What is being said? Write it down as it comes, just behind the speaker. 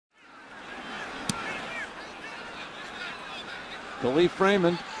Khalif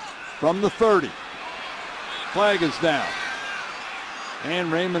Raymond from the 30. Flag is down.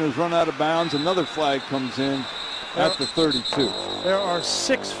 And Raymond has run out of bounds. Another flag comes in at the 32. There are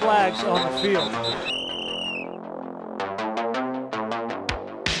 6 flags on the field.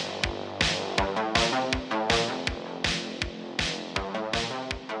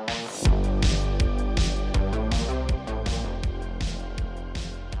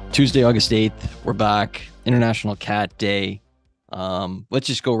 Tuesday, August 8th, we're back. International Cat Day. Let's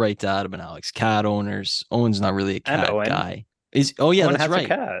just go right to Adam and Alex. Cat owners. Owen's not really a cat guy. Owen that's has right. A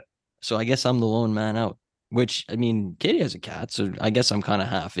cat. So I guess I'm the lone man out. Which, I mean, Katie has a cat, so I guess I'm kind of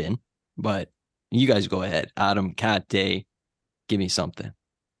half in. But you guys go ahead. Adam, Cat Day. Give me something.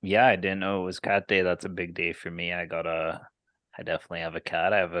 Yeah, I didn't know it was Cat Day. That's a big day for me. I definitely have a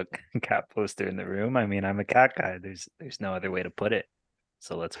cat. I have a cat poster in the room. I mean, I'm a cat guy. There's no other way to put it.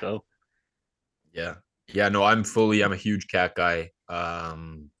 So let's go. Yeah. No, I'm a huge cat guy.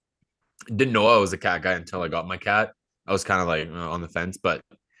 Didn't know I was a cat guy until I got my cat. I was kind of like on the fence, but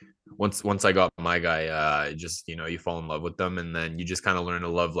once I got my guy, just, you fall in love with them, and then you just kind of learn to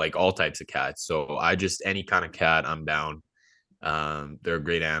love like all types of cats. So any kind of cat, I'm down. They're a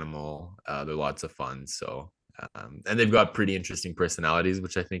great animal. They're lots of fun. So, and they've got pretty interesting personalities,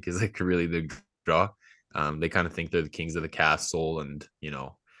 which I think is like really the draw. They kind of think they're the kings of the castle, and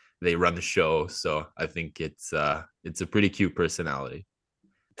they run the show. So I think it's a pretty cute personality.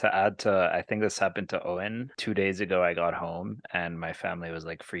 To add to, I think this happened to Owen 2 days ago. I got home and my family was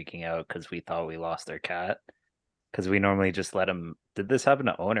like freaking out because we thought we lost our cat. Because we normally just let him. Did this happen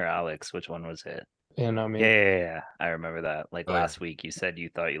to Owen or Alex? Which one was it? Yeah, no, me. Yeah. I remember that. Like last week, you said you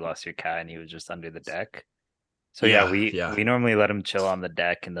thought you lost your cat and he was just under the deck. So we normally let him chill on the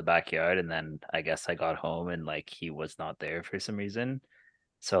deck in the backyard, and then I guess I got home and like he was not there for some reason.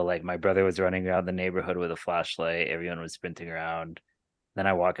 So like my brother was running around the neighborhood with a flashlight. Everyone was sprinting around. Then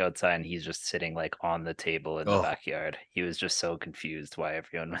I walk outside and he's just sitting like on the table in the backyard. He was just so confused why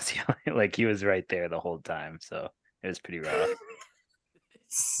everyone was yelling. Like he was right there the whole time. So it was pretty rough.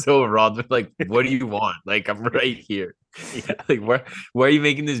 So raw. Like, what do you want? Like, I'm right here. Yeah. Like, why are you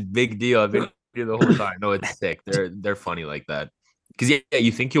making this big deal? I've been here the whole time. No, it's sick. They're funny like that. Because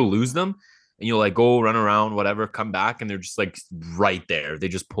you think you'll lose them, and you'll like go run around, whatever, come back, and they're just like right there. They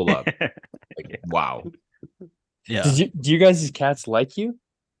just pull up. Like, wow. Yeah. Do you guys' cats like you?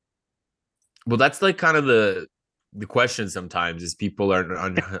 Well, that's like kind of the question sometimes, is people aren't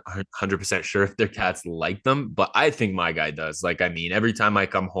 100% sure if their cats like them, but I think my guy does. Like, I mean, every time I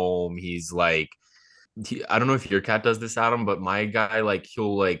come home, he's like, I don't know if your cat does this, Adam, but my guy, like,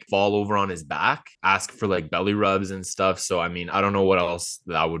 he'll like fall over on his back, ask for like belly rubs and stuff. So I mean, I don't know what else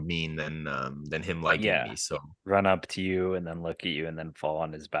that would mean than him liking me. So run up to you and then look at you and then fall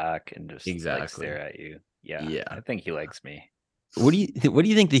on his back and just like stare at you. Yeah, I think he likes me. What do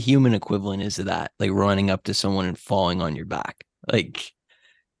you think the human equivalent is of that? Like running up to someone and falling on your back? Like,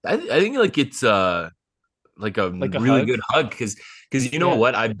 I think like it's like a really good hug, because you know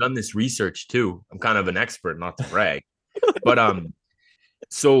what? I've done this research too. I'm kind of an expert, not to brag, but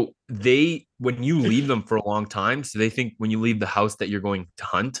so when you leave them for a long time, so they think when you leave the house that you're going to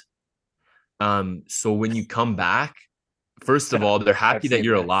hunt. So when you come back, first of all, they're happy that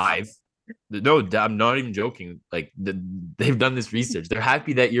you're alive. No, I'm not even joking. Like they've done this research. They're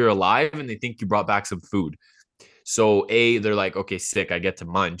happy that you're alive, and they think you brought back some food. So they're like, okay, sick, I get to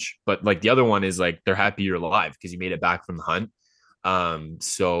munch. But like the other one is like, they're happy you're alive because you made it back from the hunt.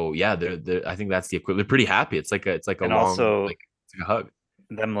 So yeah, they're I think that's the equivalent. They're pretty happy. It's like a long, also, like, it's like a hug.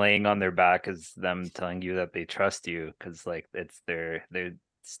 Them laying on their back is them telling you that they trust you, because like it's their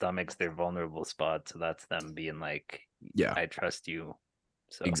stomach's their vulnerable spot. So that's them being like, yeah, I trust you.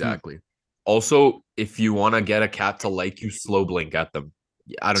 So exactly. Also, if you want to get a cat to like you, slow blink at them.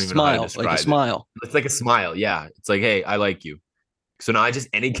 I don't even know how to describe like a smile. It's like a smile. Yeah. It's like, hey, I like you. So now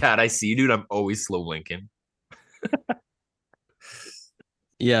any cat I see, dude, I'm always slow blinking.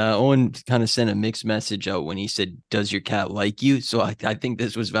 Yeah, Owen kind of sent a mixed message out when he said, does your cat like you? So I think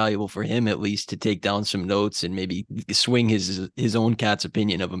this was valuable for him, at least, to take down some notes and maybe swing his own cat's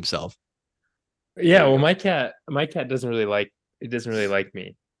opinion of himself. Yeah, well, my cat doesn't really like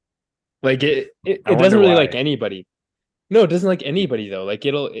me. Like it doesn't really like anybody. No, it doesn't like anybody though. Like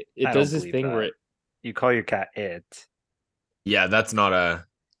it does this thing where you call your cat it. Yeah, that's not a.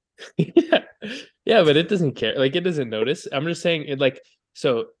 yeah, but it doesn't care. Like it doesn't notice. I'm just saying it. Like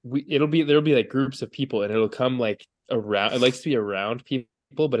so, there'll be like groups of people, and it'll come like around. It likes to be around people,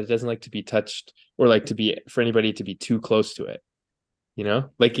 but it doesn't like to be touched or like to be for anybody to be too close to it. You know,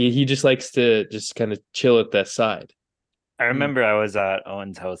 like he just likes to just kind of chill at that side. I remember I was at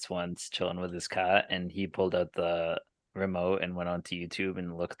Owen's house once chilling with his cat, and he pulled out the remote and went onto YouTube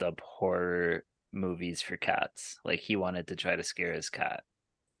and looked up horror movies for cats. Like he wanted to try to scare his cat.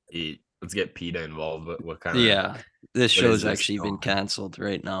 Let's get PETA involved. What kind of? Yeah, this show's actually been canceled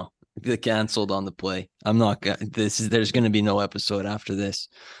right now. Canceled on the play. I'm not gonna. There's going to be no episode after this.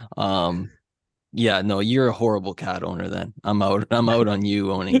 Yeah, no, you're a horrible cat owner. Then I'm out on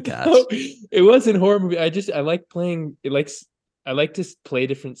you owning cats. No, it wasn't horror movie. I like playing. I like to play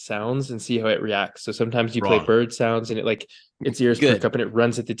different sounds and see how it reacts. So sometimes you play bird sounds and its ears perk up and it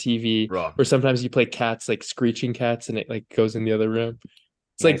runs at the TV. Or sometimes you play cats, like screeching cats, and it like goes in the other room.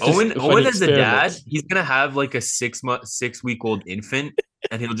 It's like Owen as a dad, he's gonna have like a 6-week-old infant,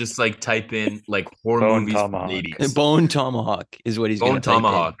 and he'll just like type in like horror movies for babies. Bone Tomahawk is what he's going to type in.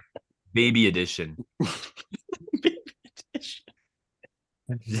 Bone Tomahawk, baby edition.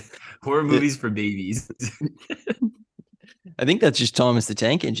 Horror movies for babies. I think that's just Thomas the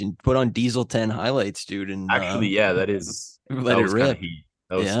Tank Engine. Put on Diesel 10 highlights, dude. And actually, yeah, that is. Let it rip.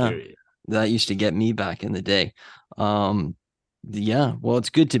 That was scary. That used to get me back in the day. Yeah, well, it's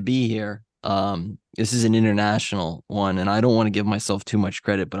good to be here. This is an international one, and I don't want to give myself too much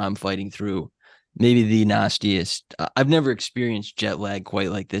credit, but I'm fighting through maybe the nastiest. I've never experienced jet lag quite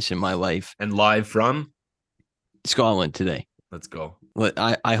like this in my life. And live from Scotland today. Let's go.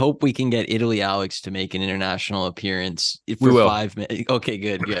 I hope we can get Italy Alex to make an international appearance for 5 minutes. Okay,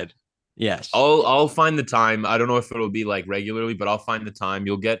 good. Yes. I'll find the time. I don't know if it'll be like regularly, but I'll find the time.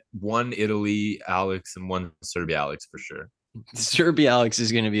 You'll get one Italy Alex and one Serbia Alex for sure. Serbia Alex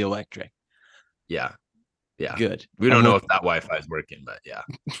is going to be electric. Yeah. Good. We don't know if that Wi-Fi is working, but yeah.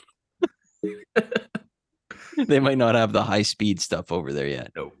 They might not have the high speed stuff over there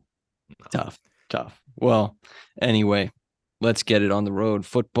yet. No. Tough. Well, anyway, let's get it on the road.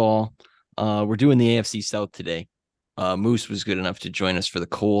 Football. We're doing the AFC South today. Moose was good enough to join us for the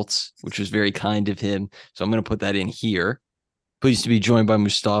Colts, which was very kind of him. So I'm going to put that in here. Pleased to be joined by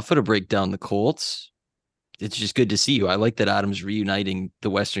Mustafa to break down the Colts. It's just good to see you. I like that Adam's reuniting the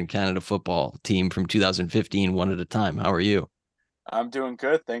Western Canada football team from 2015 one at a time. How are you? I'm doing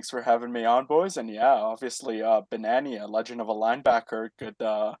good. Thanks for having me on, boys. And yeah, obviously, Banani, a legend of a linebacker, could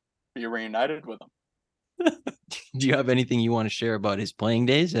be reunited with him. Do you have anything you want to share about his playing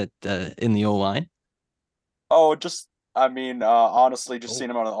days at in the O-line? Oh, honestly, just seeing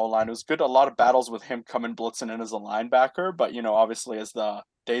him on the O-line, it was good. A lot of battles with him coming blitzing in as a linebacker, but obviously as the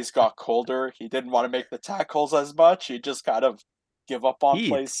days got colder, he didn't want to make the tackles as much. He just kind of give up on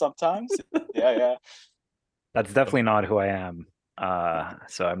plays sometimes. Yeah. That's definitely not who I am.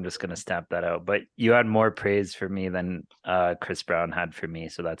 So I'm just gonna stamp that out. But you had more praise for me than Chris Brown had for me,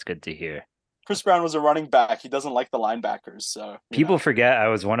 so that's good to hear. Chris Brown was a running back. He doesn't like the linebackers. So people forget I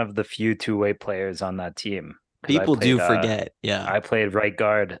was one of the few two-way players on that team. People do forget. Yeah, I played right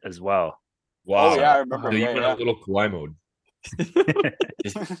guard as well. Wow. Oh yeah, I remember. So you went a little Kawhi mode.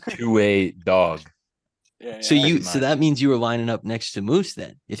 Just two-way dog. Yeah, so that means you were lining up next to Moose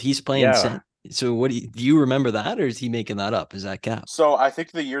then. If he's playing so what do you remember that, or is he making that up? Is that cap? So I think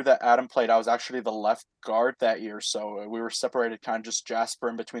the year that Adam played, I was actually the left guard that year. So we were separated, kind of just Jasper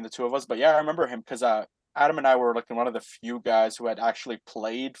in between the two of us. But yeah, I remember him because Adam and I were like one of the few guys who had actually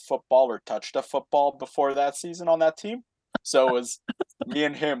played football or touched a football before that season on that team. So it was me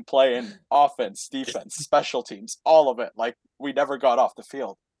and him playing offense, defense, special teams, all of it. Like we never got off the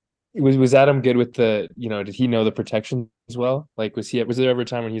field. Was Adam good with the, did he know the protection as well? Like, was there ever a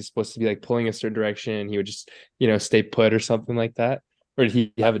time when he was supposed to be like pulling a certain direction and he would just, stay put or something like that? Or did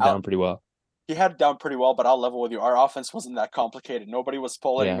he have it down pretty well? He had it down pretty well, but I'll level with you. Our offense wasn't that complicated. Nobody was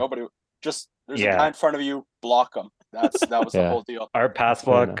pulling. Nobody just, there's a guy in front of you, block him. That was the whole deal. Our pass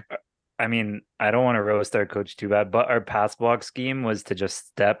block, I don't want to roast our coach too bad, but our pass block scheme was to just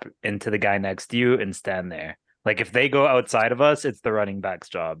step into the guy next to you and stand there. Like if they go outside of us, it's the running back's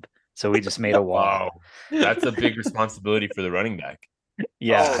job. So we just made a wall. Wow. That's a big responsibility for the running back.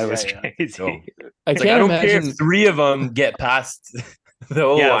 Yeah, it was crazy. So, I don't care if 3 of them get past the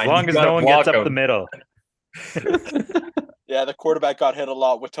O-line. Yeah, as long as no one gets up the middle. Yeah, the quarterback got hit a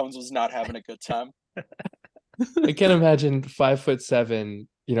lot. Wittones was not having a good time. I can't imagine 5'7",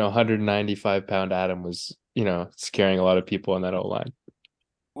 195-pound Adam was, scaring a lot of people on that O-line.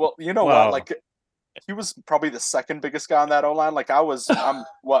 Well, what? Like, he was probably the second biggest guy on that O-line. Like, I'm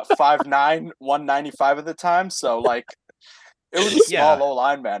 5'9", 195 at the time. So, like, it was a small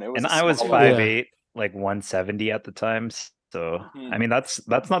O-line, man. And I was 5'8", like 170 at the time. So,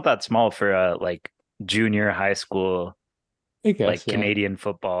 that's not that small for a, like, junior high school, Canadian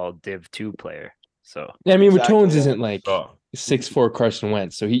football Div 2 player. So, Wittones isn't like 6'4" Carson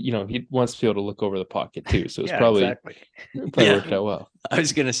Wentz, so he wants to be able to look over the pocket too. So it's Yeah, probably exactly. worked out well. I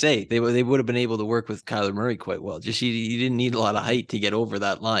was gonna say they would have been able to work with Kyler Murray quite well. Just he didn't need a lot of height to get over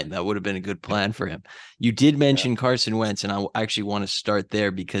that line. That would have been a good plan for him. You did mention Carson Wentz, and I actually want to start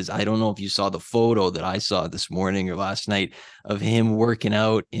there because I don't know if you saw the photo that I saw this morning or last night of him working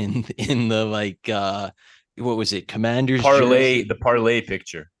out in the what was it, Commanders parlay, jersey? the parlay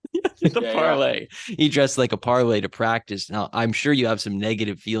picture. Parlay. He dressed like a parlay to practice. Now, I'm sure you have some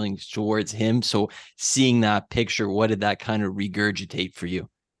negative feelings towards him. So seeing that picture, what did that kind of regurgitate for you?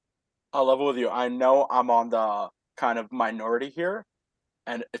 I'll level with you. I know I'm on the kind of minority here,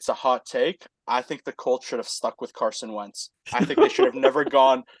 and it's a hot take. I think the Colts should have stuck with Carson Wentz. I think they should have never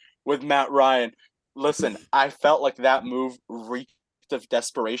gone with Matt Ryan. Listen, I felt like that move reeked of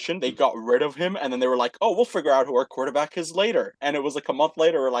desperation. They got rid of him, and then they were like, oh, we'll figure out who our quarterback is later. And it was like a month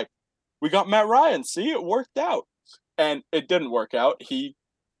later, we're like, we got Matt Ryan. See, it worked out. And it didn't work out. He,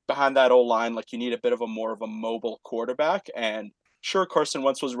 behind that O-line, like, you need a bit of a more of a mobile quarterback. And sure, Carson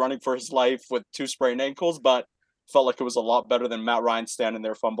Wentz was running for his life with 2 sprained ankles, but felt like it was a lot better than Matt Ryan standing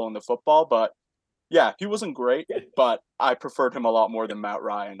there fumbling the football. But yeah, he wasn't great, but I preferred him a lot more than Matt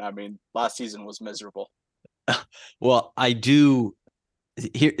Ryan. I mean, last season was miserable. Well, I do.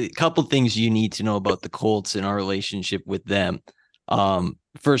 Here, a couple things you need to know about the Colts and our relationship with them.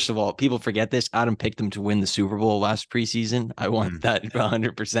 First of all, people forget this. Adam picked them to win the Super Bowl last preseason. I want that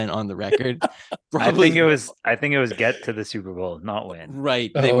 100% on the record. I think it was get to the Super Bowl, not win.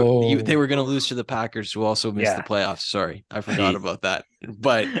 Right. They were going to lose to the Packers, who also missed the playoffs. Sorry, I forgot about that.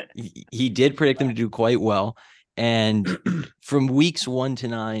 But he did predict them to do quite well. And from weeks 1 to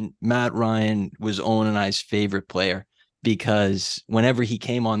 9, Matt Ryan was Owen and I's favorite player, because whenever he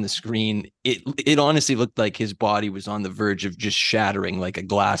came on the screen, it honestly looked like his body was on the verge of just shattering like a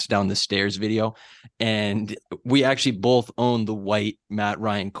glass down the stairs video. And we actually both own the white Matt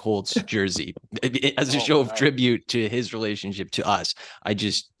Ryan Colts jersey as a show of tribute to his relationship to us. I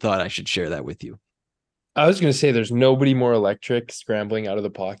just thought I should share that with you. I was going to say there's nobody more electric scrambling out of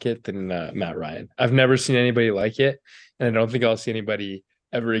the pocket than Matt Ryan. I've never seen anybody like it, and I don't think I'll see anybody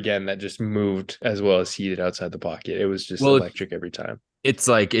ever again that just moved as well as he did outside the pocket. It was just electric every time. It's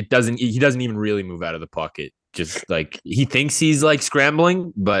like he doesn't even really move out of the pocket. Just like he thinks he's like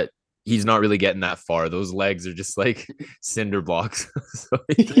scrambling, but he's not really getting that far. Those legs are just like cinder blocks. So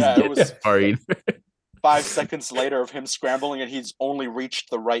it was far either. 5 seconds later of him scrambling, and he's only reached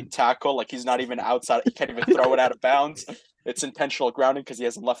the right tackle. Like, he's not even outside. He can't even throw it out of bounds. It's intentional grounding because he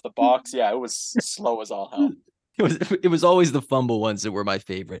hasn't left the box. Yeah, it was slow as all hell. It was always the fumble ones that were my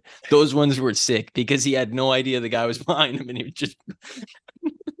favorite. Those ones were sick because he had no idea the guy was behind him, and he was just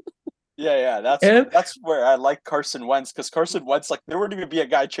that's where I like Carson Wentz, because Carson Wentz, like, there wouldn't even be a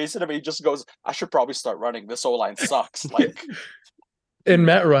guy chasing him, and he just goes, I should probably start running. This O-line sucks. Like, and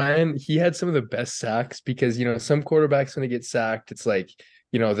Matt Ryan, he had some of the best sacks because, some quarterbacks, when they get sacked, it's like,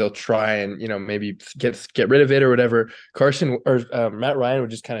 they'll try and, maybe get rid of it or whatever. Matt Ryan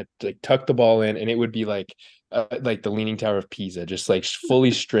would just kind of like tuck the ball in, and it would be like the Leaning Tower of Pisa, just like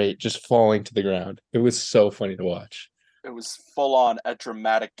fully straight, just falling to the ground. It was so funny to watch. It was full on a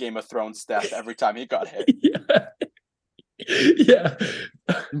dramatic Game of Thrones death every time he got hit. Yeah.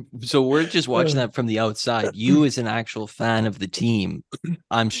 So we're just watching that from the outside. You, as an actual fan of the team,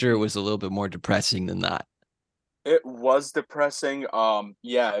 I'm sure it was a little bit more depressing than that. It was depressing. It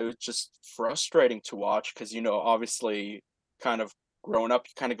was just frustrating to watch because, obviously, kind of growing up,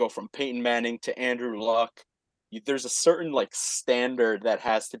 you kind of go from Peyton Manning to Andrew Luck. There's a certain like standard that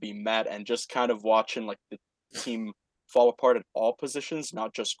has to be met, and just kind of watching like the team fall apart at all positions,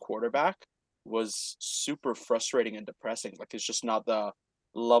 not just quarterback, was super frustrating and depressing. Like, it's just not the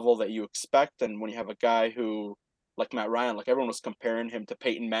level that you expect. And when you have a guy who, like Matt Ryan, like, everyone was comparing him to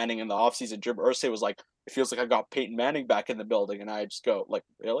Peyton Manning in the offseason. Jim Irsay was like, it feels like I got Peyton Manning back in the building. And I just go, like,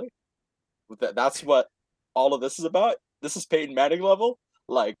 really? That's what all of this is about? This is Peyton Manning level?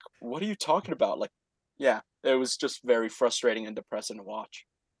 Like, what are you talking about? Like, yeah, it was just very frustrating and depressing to watch.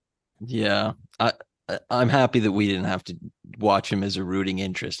 Yeah, I'm happy that we didn't have to watch him as a rooting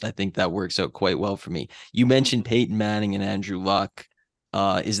interest. I think that works out quite well for me. You mentioned Peyton Manning and Andrew Luck.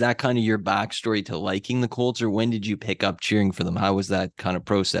 Is that kind of your backstory to liking the Colts, or when did you pick up cheering for them? How was that kind of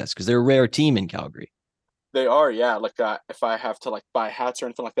process? Because they're a rare team in Calgary. They are, yeah. Like, if I have to like buy hats or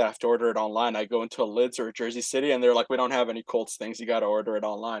anything like that, I have to order it online. I go into a Lids or a Jersey City, and they're like, we don't have any Colts things. You got to order it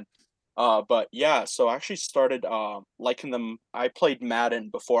online. But yeah, so I actually started liking them. I played Madden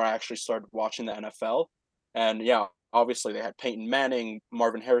before I actually started watching the NFL. And yeah, obviously they had Peyton Manning,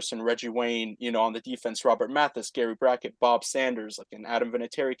 Marvin Harrison, Reggie Wayne, on the defense, Robert Mathis, Gary Brackett, Bob Sanders, like, and Adam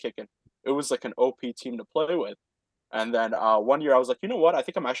Vinatieri kicking. It was like an OP team to play with. And then one year I was like, you know what? I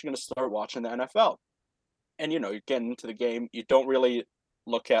think I'm actually going to start watching the NFL. And, you getting into the game, you don't really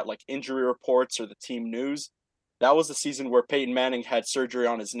look at like injury reports or the team news. That was the season where Peyton Manning had surgery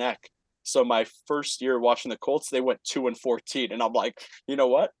on his neck. So my first year watching the Colts, they went 2-14. And I'm like, you know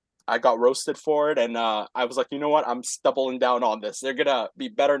what? I got roasted for it. And I was like, you know what? I'm doubling down on this. They're going to be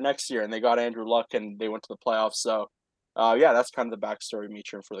better next year. And they got Andrew Luck and they went to the playoffs. So, yeah, that's kind of the backstory of me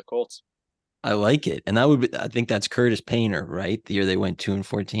cheering for the Colts. I like it. And that would be, I think that's Curtis Painter, right? The year they went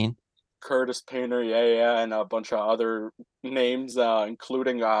 2-14. Curtis Painter, yeah, and a bunch of other names,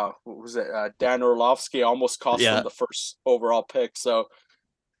 including what was it? Dan Orlovsky almost cost them the first overall pick. So,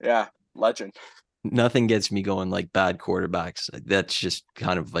 yeah, legend. Nothing gets me going like bad quarterbacks. That's just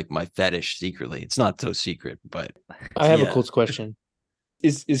kind of like my fetish secretly. It's not so secret, but I have a Colts question.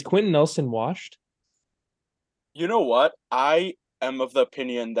 Is Quentin Nelson washed? You know what? I am of the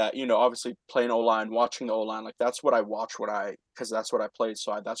opinion that, obviously playing O-line, watching the O-line, like that's what I watch because that's what I played.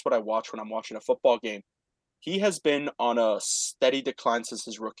 So that's what I watch when I'm watching a football game. He has been on a steady decline since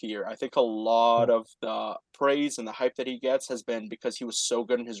his rookie year. I think a lot of the praise and the hype that he gets has been because he was so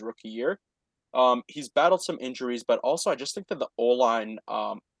good in his rookie year. He's battled some injuries, but also I just think that the O-line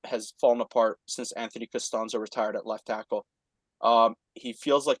has fallen apart since Anthony Costanzo retired at left tackle. He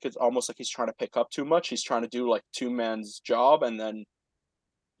feels like it's almost like he's trying to pick up too much. He's trying to do like two-man's job, and then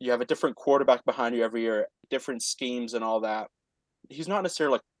you have a different quarterback behind you every year, different schemes and all that. He's not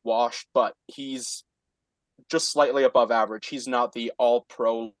necessarily like washed, but he's just slightly above average. He's not the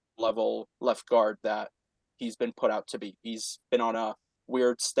all-pro level left guard that he's been put out to be. He's been on a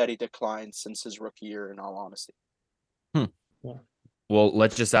weird, steady decline since his rookie year, in all honesty. Yeah. Well,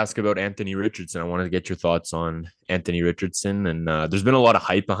 let's just ask about Anthony Richardson. I wanted to get your thoughts on Anthony Richardson. And there's been a lot of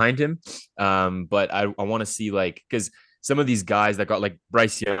hype behind him. But I want to see, like, because some of these guys that got, like,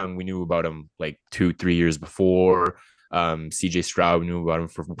 Bryce Young, we knew about him like 2-3 years before. CJ Stroud, we knew about him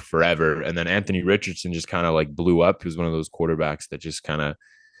for forever. And then Anthony Richardson just kind of like blew up. He was one of those quarterbacks that just kind of,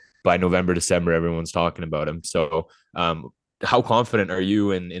 by November, December, everyone's talking about him. So how confident are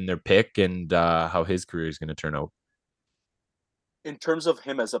you in their pick and how his career is going to turn out? In terms of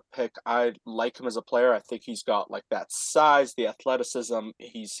him as a pick, I like him as a player. I think he's got like that size, the athleticism.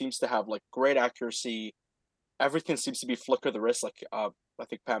 He seems to have like great accuracy. Everything seems to be flick of the wrist. Like I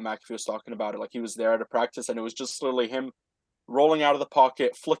think Pat McAfee was talking about it. Like he was there at a practice and it was just literally him rolling out of the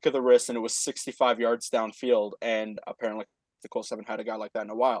pocket, flick of the wrist, and it was 65 yards downfield. And apparently the Colts haven't had a guy like that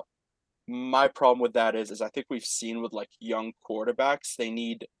in a while. My problem with that is I think we've seen with like young quarterbacks, they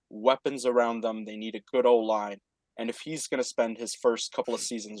need weapons around them. They need a good O-line. And if he's going to spend his first couple of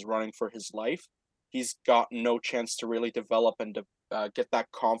seasons running for his life, he's got no chance to really develop and get that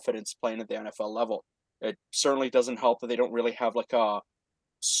confidence playing at the NFL level. It certainly doesn't help that they don't really have like a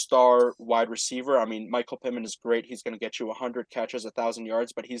star wide receiver. I mean, Michael Pittman is great. He's going to get you 100 catches, 1,000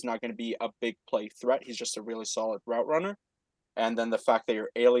 yards, but he's not going to be a big play threat. He's just a really solid route runner. And then the fact that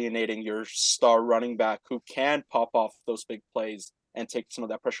you're alienating your star running back who can pop off those big plays and take some of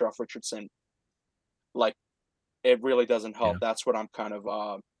that pressure off Richardson, like, it really doesn't help. Yeah. That's what I'm kind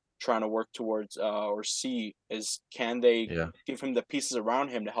of trying to work towards or see is can they give him the pieces around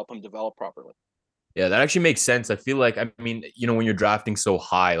him to help him develop properly? Yeah, that actually makes sense. I feel like, I mean, when you're drafting so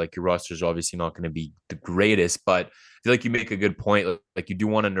high, like your roster is obviously not going to be the greatest, but I feel like you make a good point. Like you do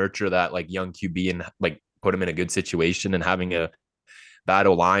want to nurture that like young QB and like put him in a good situation, and having a bad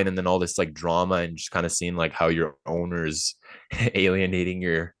O-line and then all this like drama and just kind of seeing like how your owner's alienating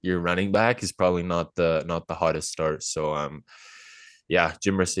your running back is probably not the hottest start. So yeah,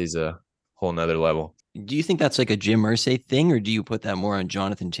 Jim Irsay's a whole nother level. Do you think that's like a Jim Irsay thing, or do you put that more on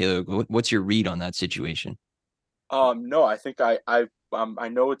Jonathan Taylor? What's your read on that situation? No, I think I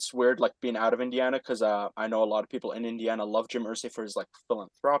know it's weird like being out of Indiana because I know a lot of people in Indiana love Jim Irsay for his like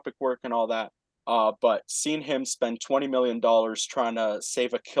philanthropic work and all that. But seeing him spend $20 million trying to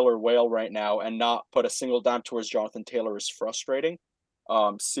save a killer whale right now and not put a single dime towards Jonathan Taylor is frustrating.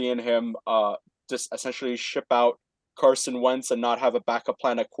 Seeing him just essentially ship out Carson Wentz and not have a backup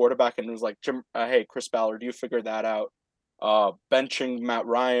plan at quarterback, and it was like, hey, Chris Ballard, you figure that out. Benching Matt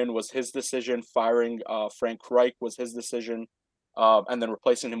Ryan was his decision. Firing Frank Reich was his decision. And then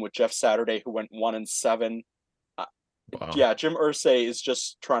replacing him with Jeff Saturday, who went 1-7. Wow. Yeah, Jim Irsay is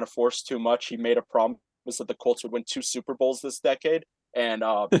just trying to force too much. He made a promise that the Colts would win 2 Super Bowls this decade. And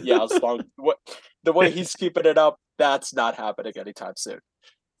yeah, as long the way he's keeping it up, that's not happening anytime soon.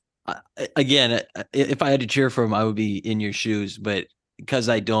 Again, if I had to cheer for him, I would be in your shoes. But because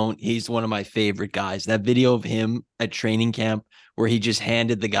I don't, he's one of my favorite guys. That video of him at training camp where he just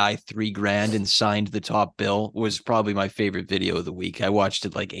handed the guy $3,000 and signed the top bill was probably my favorite video of the week. I watched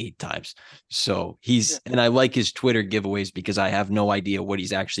it like 8 times. So and I like his Twitter giveaways because I have no idea what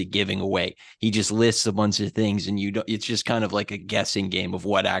he's actually giving away. He just lists a bunch of things and it's just kind of like a guessing game of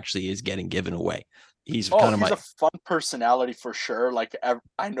what actually is getting given away. He's a fun personality for sure. Like,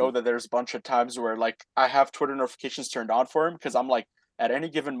 I know that there's a bunch of times where like I have Twitter notifications turned on for him because I'm like, at any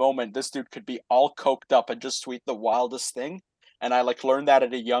given moment, this dude could be all coked up and just tweet the wildest thing. And I like learned that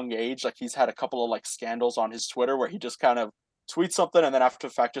at a young age. Like, he's had a couple of like scandals on his Twitter where he just kind of tweets something and then after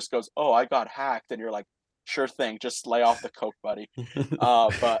the fact just goes, "Oh, I got hacked," and you're like, "Sure thing, just lay off the coke, buddy."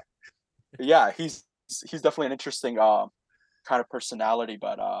 But yeah, he's definitely an interesting kind of personality.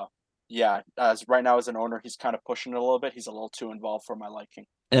 But yeah, as right now as an owner, he's kind of pushing it a little bit. He's a little too involved for my liking.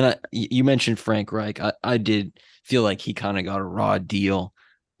 And you mentioned Frank Reich. I did feel like he kind of got a raw deal.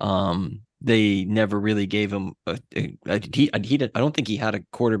 They never really gave him I don't think he had a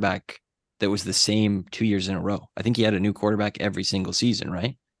quarterback that was the same 2 years in a row. I think he had a new quarterback every single season,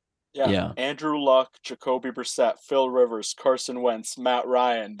 right? Yeah. Andrew Luck, Jacoby Brissett, Phil Rivers, Carson Wentz, Matt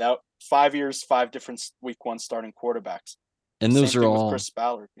Ryan. That 5 years, 5 different week 1 starting quarterbacks. And those are all Chris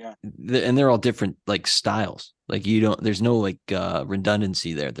Ballard, yeah. And they're all different like styles. Like there's no like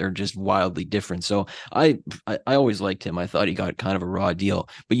redundancy there. They're just wildly different. So I always liked him. I thought he got kind of a raw deal.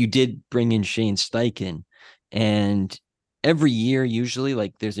 But you did bring in Shane Steichen, and every year usually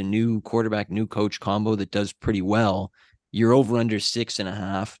like there's a new quarterback, new coach combo that does pretty well. You're over under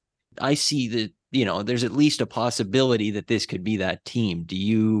 6.5. I see that, there's at least a possibility that this could be that team. Do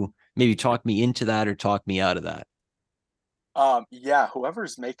you maybe talk me into that or talk me out of that? Yeah,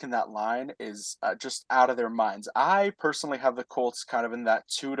 whoever's making that line is just out of their minds. I personally have the Colts kind of in that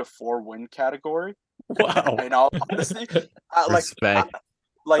 2 to 4 win category. Wow. In all honesty, Respect.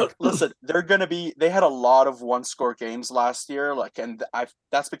 Listen, they had a lot of 1-score games last year,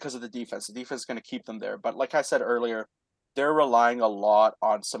 that's because of the defense. The defense is going to keep them there. But like I said earlier, they're relying a lot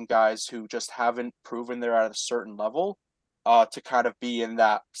on some guys who just haven't proven they're at a certain level, to kind of be in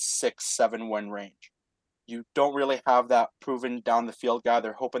that 6-7 win range. You don't really have that proven down the field guy.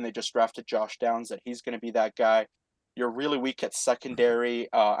 They're hoping they just drafted Josh Downs, that he's going to be that guy. You're really weak at secondary.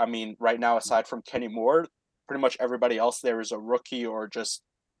 Right now, aside from Kenny Moore, pretty much everybody else there is a rookie or just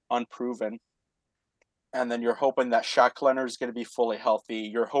unproven. And then you're hoping that Shaq Leonard is going to be fully healthy.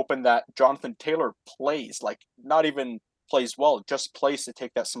 You're hoping that Jonathan Taylor plays, like not even plays well, just plays to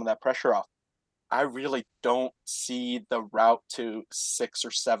take some of that pressure off. I really don't see the route to 6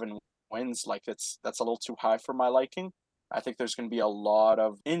 or 7 wins. Like that's a little too high for my liking. I think there's going to be a lot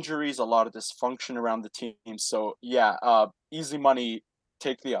of injuries, a lot of dysfunction around the team. So yeah, easy money,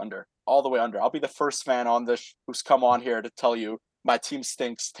 take the under, all the way under. I'll be the first fan on this who's come on here to tell you my team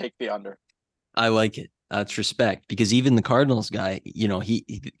stinks, take the under. I like it. That's respect, because even the Cardinals guy,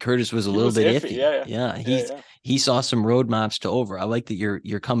 Curtis was a little bit iffy. Yeah. He saw some roadmaps to over. I like that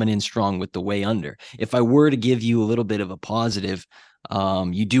you're coming in strong with the way under. If I were to give you a little bit of a positive,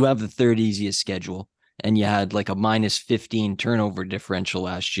 you do have the third easiest schedule, and you had like a -15 turnover differential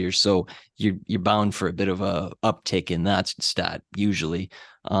last year, so you're bound for a bit of a uptick in that stat usually.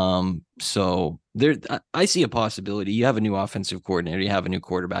 So there, I see a possibility. You have a new offensive coordinator, you have a new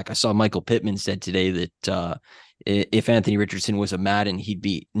quarterback. I saw Michael Pittman said today that if Anthony Richardson was a Madden, he'd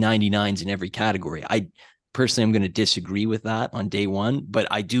be 99s in every category. I personally am going to disagree with that on day one, but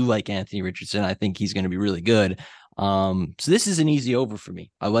I do like Anthony Richardson. I think he's going to be really good. So this is an easy over for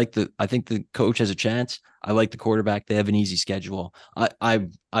me. I think the coach has a chance. I like the quarterback. They have an easy schedule. I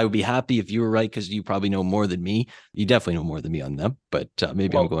would be happy if you were right, because you probably know more than me. You definitely know more than me on them, but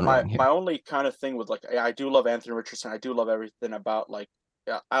maybe I'm going wrong here. My only kind of thing with I do love Anthony Richardson. I do love everything about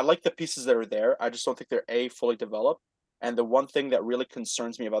I like the pieces that are there. I just don't think they're fully developed. And the one thing that really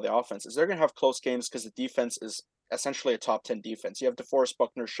concerns me about the offense is they're going to have close games because the defense is essentially a top 10 defense. You have DeForest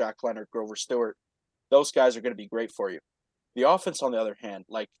Buckner, Shaq Leonard, Grover Stewart. Those guys are going to be great for you. The offense, on the other hand,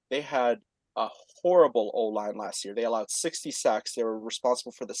 they had a horrible O-line last year. They allowed 60 sacks. They were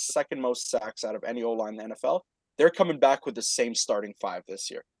responsible for the second most sacks out of any O-line in the NFL. They're coming back with the same starting 5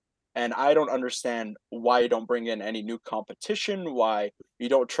 this year. And I don't understand why you don't bring in any new competition, why you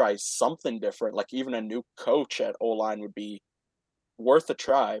don't try something different. Like even a new coach at O-line would be worth a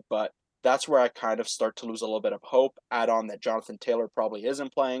try, but that's where I kind of start to lose a little bit of hope. Add on that Jonathan Taylor probably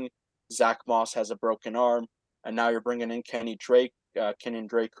isn't playing. Zach Moss has a broken arm, and now you're bringing in Kenyon Drake,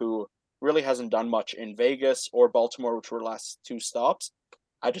 who really hasn't done much in Vegas or Baltimore, which were the last 2 stops.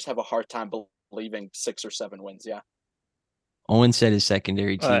 I just have a hard time believing 6 or 7 wins. Yeah. Owen said his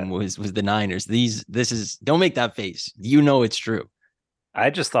secondary team was the Niners. This is, don't make that face. It's true. I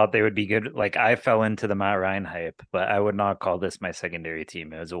just thought they would be good. Like I fell into the Matt Ryan hype, but I would not call this my secondary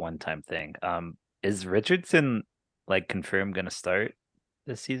team. It was a one-time thing. Is Richardson like confirmed going to start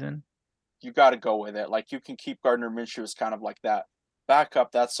this season? You got to go with it. Like you can keep Gardner Minshew as kind of like that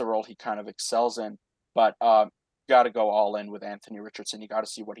backup. That's the role he kind of excels in. But you got to go all in with Anthony Richardson. You got to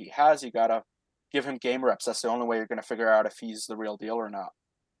see what he has. You got to give him game reps. That's the only way you're going to figure out if he's the real deal or not.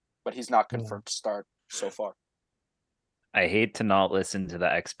 But he's not confirmed to start so far. I hate to not listen to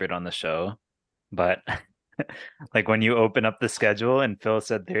the expert on the show, but like when you open up the schedule and Phil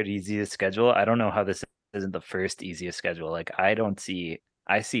said third easiest schedule, I don't know how this isn't the first easiest schedule. Like I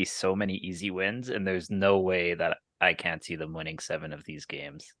see so many easy wins, and there's no way that I can't see them winning 7 of these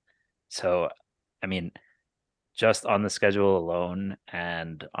games. So, I mean, just on the schedule alone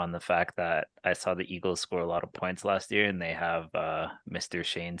and on the fact that I saw the Eagles score a lot of points last year and they have Mr.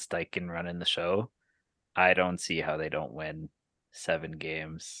 Shane Steichen running the show, I don't see how they don't win 7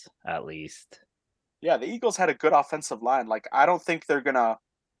 games at least. Yeah, the Eagles had a good offensive line. Like, I don't think they're going to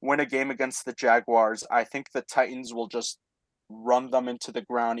win a game against the Jaguars. I think the Titans will just run them into the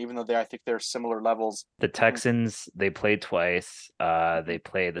ground, even though I think they're similar levels. The Texans, they play twice. They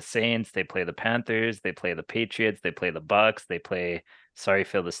play the Saints, they play the Panthers, they play the Patriots, they play the Bucks, they play, sorry,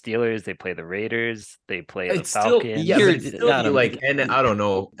 Phil, the Steelers, they play the Raiders, they play the Falcons. And I don't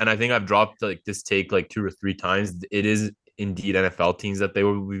know. And I think I've dropped like this take like 2 or 3 times. It is indeed NFL teams that they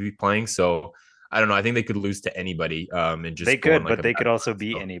will be playing. So I don't know. I think they could lose to anybody. And just they could, but they could also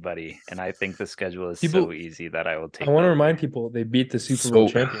beat anybody. And I think the schedule is so easy that I will take. I want to remind people they beat the Super Bowl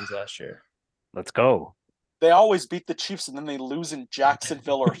champions last year. Let's go. They always beat the Chiefs and then they lose in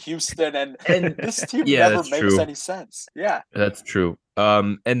Jacksonville or Houston, and this team never makes any sense. Yeah, that's true.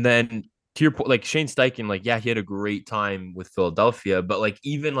 And then to your point, like Shane Steichen, like he had a great time with Philadelphia, but like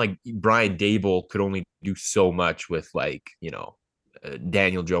even like Brian Daboll could only do so much with like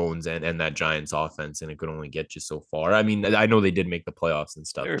Daniel Jones and that Giants offense, and it could only get you so far. I mean, I know they did make the playoffs and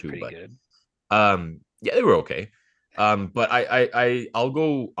stuff too, but good. They were okay. But I'll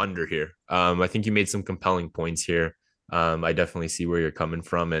go under here. I think you made some compelling points here. I definitely see where you're coming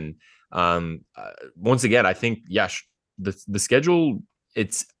from, and once again, I think the schedule,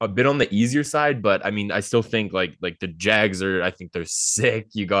 it's a bit on the easier side, but I mean, I still think like the Jags are. I think they're sick.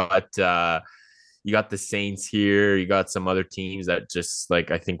 You got the Saints here. You got some other teams that just like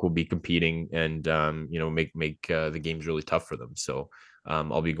I think will be competing and make the games really tough for them. So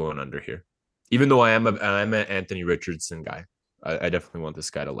I'll be going under here, even though I'm an Anthony Richardson guy. I definitely want this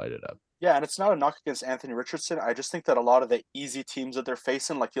guy to light it up. Yeah, and it's not a knock against Anthony Richardson. I just think that a lot of the easy teams that they're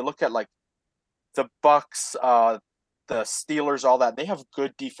facing, like you look at like the Bucks, the Steelers, all that, they have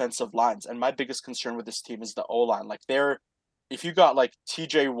good defensive lines. And my biggest concern with this team is the O-line. Like if you got like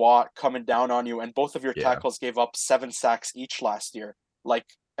TJ Watt coming down on you and both of your tackles gave up 7 sacks each last year,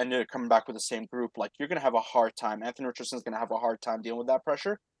 and they're coming back with the same group, like you're going to have a hard time. Anthony Richardson's going to have a hard time dealing with that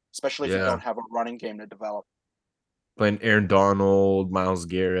pressure, especially if you don't have a running game to develop. Playing Aaron Donald, Myles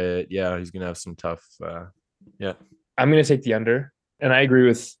Garrett. Yeah, he's going to have some tough. I'm going to take the under. And I agree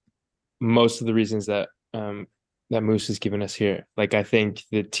with most of the reasons that that Moose has given us here. Like, I think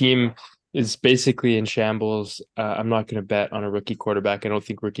the team is basically in shambles. I'm not going to bet on a rookie quarterback. I don't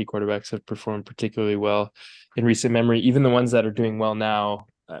think rookie quarterbacks have performed particularly well in recent memory. Even the ones that are doing well now,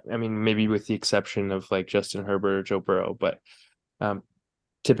 I mean, maybe with the exception of like Justin Herbert or Joe Burrow, but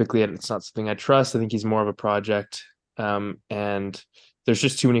typically it's not something I trust. I think he's more of a project. And there's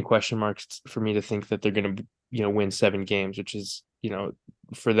just too many question marks for me to think that they're going to, win 7 games, which is,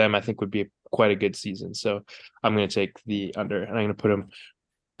 for them, I think would be quite a good season. So I'm going to take the under, and I'm going to put them.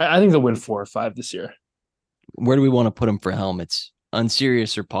 I think they'll win 4 or 5 this year. Where do we want to put them for helmets?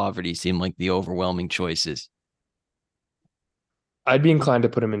 Unserious or poverty seem like the overwhelming choices. I'd be inclined to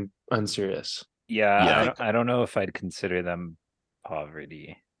put them in unserious. Yeah. I don't know if I'd consider them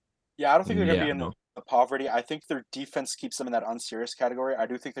poverty. Yeah, I don't think they're going to be in the poverty. I think their defense keeps them in that unserious category. I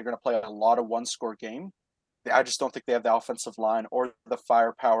do think they're going to play a lot of one-score game. I just don't think they have the offensive line or the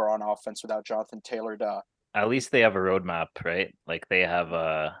firepower on offense without Jonathan Taylor to. At least they have a roadmap, right? Like they have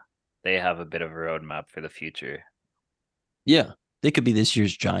a bit of a roadmap for the future. Yeah, they could be this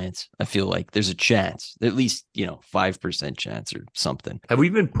year's Giants. I feel like there's a chance, at least 5% chance or something. Have we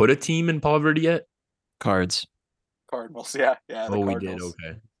even put a team in poverty yet? Cardinals, yeah. We did.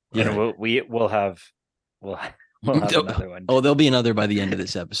 Okay. Yeah, we'll have another one. Oh, there'll be another by the end of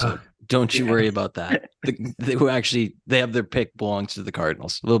this episode. Don't you worry about that. They have their pick belongs to the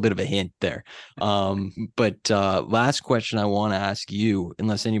Cardinals. A little bit of a hint there. But last question I want to ask you,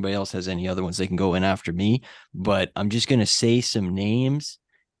 unless anybody else has any other ones, they can go in after me. But I'm just going to say some names,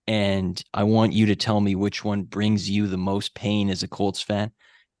 and I want you to tell me which one brings you the most pain as a Colts fan.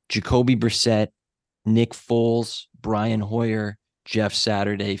 Jacoby Brissett, Nick Foles, Brian Hoyer, Jeff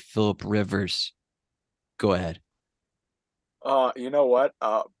Saturday, Phillip Rivers. Go ahead. You know what?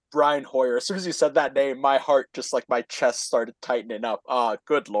 Brian Hoyer. As soon as you said that name, my heart just like my chest started tightening up.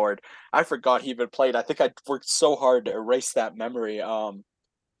 Good Lord. I forgot he even played. I think I worked so hard to erase that memory.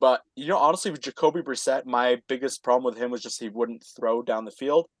 But honestly, with Jacoby Brissett, my biggest problem with him was just he wouldn't throw down the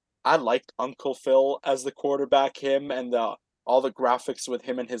field. I liked Uncle Phil as the quarterback, him and all the graphics with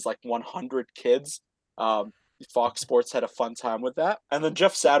him and his like 100 kids. Fox Sports had a fun time with that. And then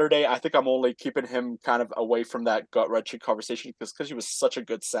Jeff Saturday, I think I'm only keeping him kind of away from that gut-wrenching conversation because he was such a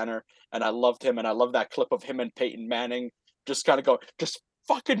good center, and I loved him, and I love that clip of him and Peyton Manning just kind of go, just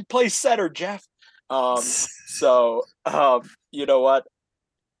fucking play center, Jeff. You know what?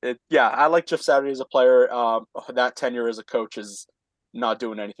 I like Jeff Saturday as a player. That tenure as a coach is not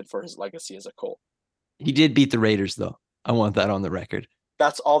doing anything for his legacy as a Colt. He did beat the Raiders, though. I want that on the record.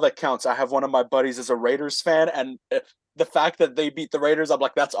 That's all that counts. I have one of my buddies as a Raiders fan, and the fact that they beat the Raiders, I'm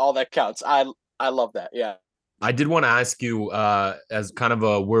like, that's all that counts. I love that. Yeah. I did want to ask you as kind of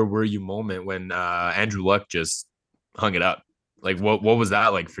a where were you moment when Andrew Luck just hung it up. Like what was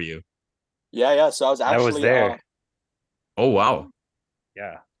that like for you? Yeah. So I was there. Oh wow.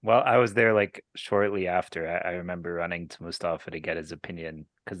 Yeah. Well, I was there like shortly after. I remember running to Mustafa to get his opinion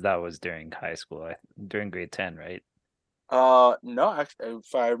because that was during high school, during grade 10, right? No, actually,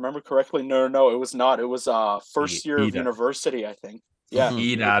 if I remember correctly, no, it was not. It was first year of university, I think. Yeah,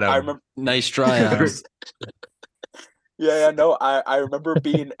 I remember. Nice try, Alex. No, I remember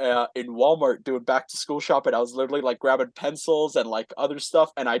being in Walmart doing back to school shopping. I was literally like grabbing pencils and like other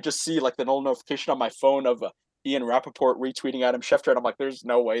stuff, and I just see like the little notification on my phone of Ian Rappaport retweeting Adam Schefter, and I'm like, "There's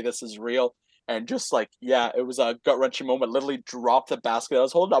no way this is real." And just like, it was a gut-wrenching moment. Literally dropped the basket I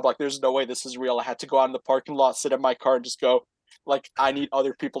was holding up. Like, there's no way this is real. I had to go out in the parking lot, sit in my car, and just go, like, I need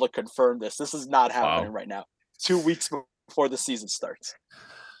other people to confirm this. This is not happening right now. 2 weeks before the season starts.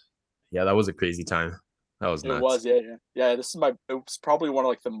 Yeah, that was a crazy time. That was nuts. It was, yeah. It was probably one of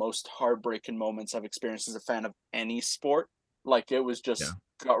like the most heartbreaking moments I've experienced as a fan of any sport. Like, it was just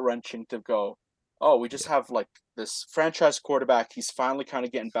gut-wrenching to go, oh, we just have like this franchise quarterback. He's finally kind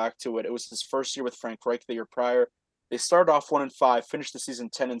of getting back to it. It was his first year with Frank Reich the year prior. They started off 1-5, finished the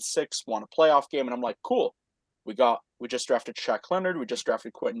season 10-6, won a playoff game, and I'm like, cool. We just drafted Shaq Leonard, we just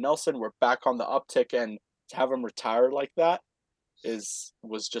drafted Quentin Nelson. We're back on the uptick, and to have him retire like that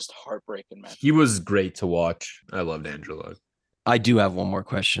was just heartbreaking, man. He was great to watch. I loved Andrew Luck. I do have one more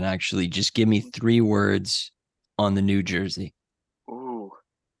question, actually. Just give me 3 words on the new jersey. Ooh,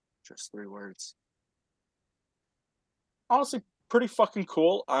 just 3 words. Honestly, pretty fucking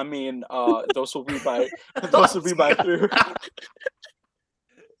cool. I mean, those will be my 3.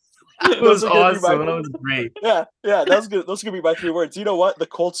 It was awesome. That was great. Yeah, that was good. Those are gonna be my 3 words. You know what? The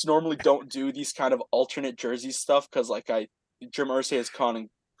Colts normally don't do these kind of alternate jersey stuff because, like, Jim Irsay has gone and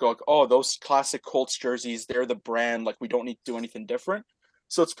go, like, oh, those classic Colts jerseys, they're the brand. Like, we don't need to do anything different.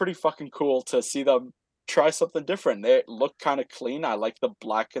 So it's pretty fucking cool to see them try something different. They look kind of clean. I like the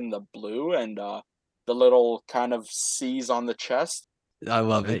black and the blue, and the little kind of C's on the chest. I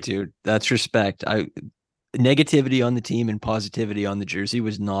love it, dude. That's respect. Negativity on the team and positivity on the jersey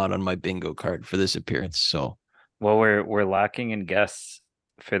was not on my bingo card for this appearance. So, well, we're lacking in guests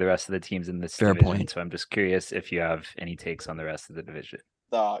for the rest of the teams in this division. Point. So I'm just curious if you have any takes on the rest of the division.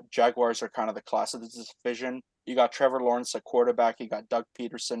 The Jaguars are kind of the class of this division. You got Trevor Lawrence at quarterback. You got Doug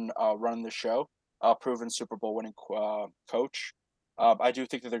Peterson running the show, proven Super Bowl winning coach. I do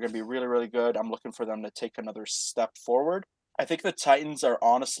think that they're going to be really, really good. I'm looking for them to take another step forward. I think the Titans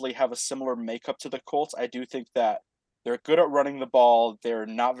honestly have a similar makeup to the Colts. I do think that they're good at running the ball. They're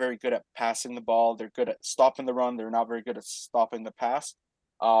not very good at passing the ball. They're good at stopping the run. They're not very good at stopping the pass.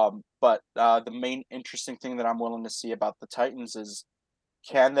 But the main interesting thing that I'm willing to see about the Titans is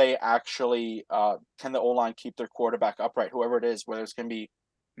can they actually can the O-line keep their quarterback upright, whoever it is, whether it's going to be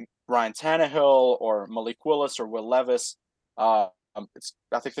Ryan Tannehill or Malik Willis or Will Levis. I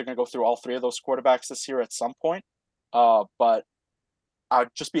think they're going to go through all 3 of those quarterbacks this year at some point. But I'd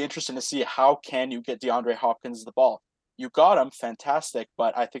just be interested to see how can you get DeAndre Hopkins the ball. You got him, fantastic,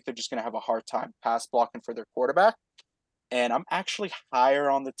 but I think they're just going to have a hard time pass blocking for their quarterback. And I'm actually higher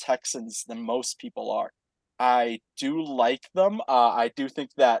on the Texans than most people are. I do like them. I do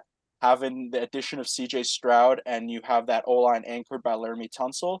think that having the addition of CJ Stroud and you have that O-line anchored by Laramie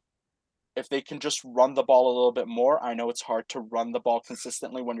Tunsil, if they can just run the ball a little bit more, I know it's hard to run the ball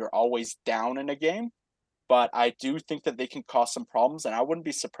consistently when you're always down in a game, but I do think that they can cause some problems, and I wouldn't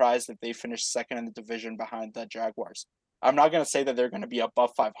be surprised if they finish second in the division behind the Jaguars. I'm not going to say that they're going to be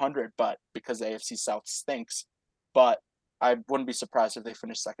above 500, but because the AFC South stinks, but I wouldn't be surprised if they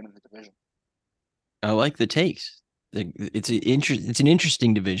finish second in the division. I like the takes. It's an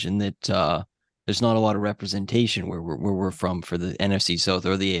interesting division that there's not a lot of representation where we're from for the NFC South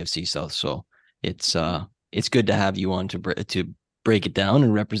or the AFC South. So it's good to have you on to break it down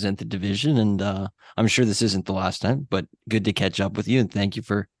and represent the division. And I'm sure this isn't the last time, but good to catch up with you. And thank you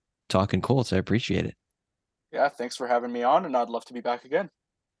for talking Colts. I appreciate it. Yeah, thanks for having me on, and I'd love to be back again.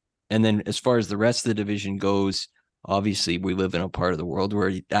 And then as far as the rest of the division goes, obviously we live in a part of the world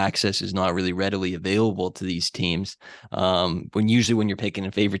where access is not really readily available to these teams. When you're picking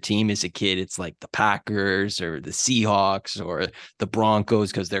a favorite team as a kid, it's like the Packers or the Seahawks or the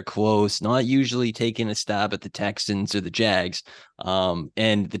Broncos because they're close, not usually taking a stab at the Texans or the Jags.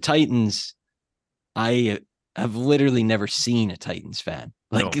 And the Titans, I have literally never seen a Titans fan.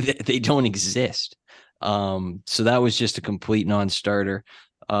 Like they don't exist. So that was just a complete non-starter.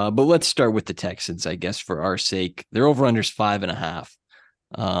 But let's start with the Texans, I guess, for our sake. Their over-under's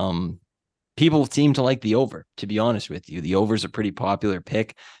 5.5. People seem to like the over, to be honest with you. The over's a pretty popular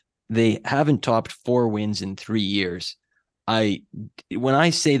pick. They haven't topped 4 wins in 3 years. When I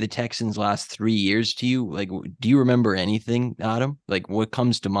say the Texans last 3 years to you, like, do you remember anything, Adam? Like, what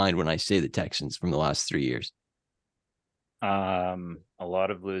comes to mind when I say the Texans from the last 3 years? A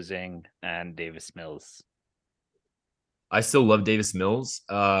lot of losing and Davis Mills. I still love Davis Mills.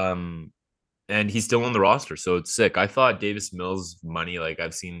 And he's still on the roster, so it's sick. I thought Davis Mills money, like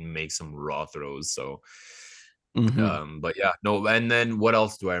I've seen make some raw throws. So but yeah, no, and then what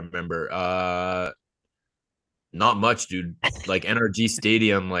else do I remember? Not much, dude. Like NRG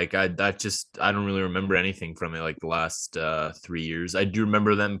Stadium, like I don't really remember anything from it like the last 3 years. I do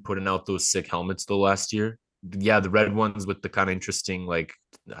remember them putting out those sick helmets though last year. Yeah, the red ones with the kind of interesting, like,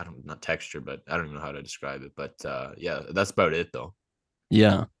 not texture, but I don't even know how to describe it. But yeah, that's about it though.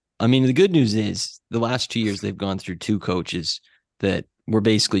 Yeah. I mean, the good news is the last 2 years they've gone through 2 coaches that were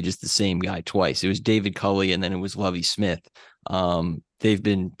basically just the same guy twice. It was David Culley and then it was Lovie Smith. They've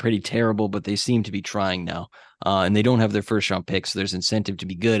been pretty terrible, but they seem to be trying now. And they don't have their first round picks, so there's incentive to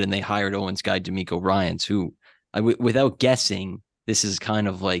be good. And they hired Owens guy D'Amico Ryans, who, without guessing, this is kind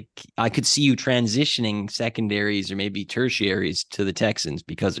of like, I could see you transitioning secondaries or maybe tertiaries to the Texans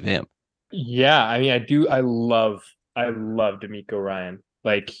because of him. Yeah, I mean, I love D'Amico Ryan.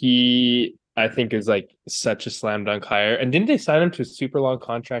 Like I think is like such a slam dunk hire. And didn't they sign him to a super long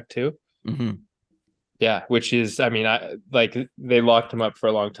contract too? Mm-hmm. Yeah, which is, I mean, they locked him up for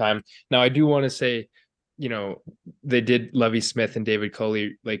a long time. Now I do want to say, they did Lovie Smith and David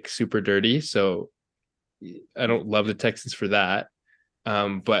Culley like super dirty. So I don't love the Texans for that.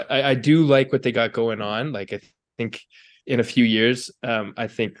 But I do like what they got going on. Like, I think in a few years, I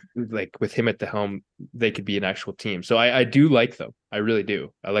think like with him at the helm, they could be an actual team. So I do like them. I really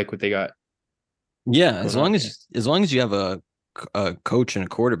do. I like what they got. Yeah. As long as you have a coach and a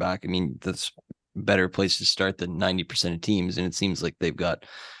quarterback, I mean, that's a better place to start than 90% of teams. And it seems like they've got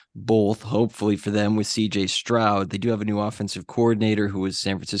both, hopefully for them, with CJ Stroud. They do have a new offensive coordinator who was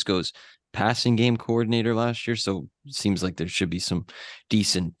San Francisco's passing game coordinator last year. So it seems like there should be some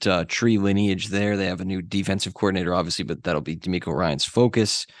decent tree lineage there. They have a new defensive coordinator, obviously, but that'll be D'Amico Ryan's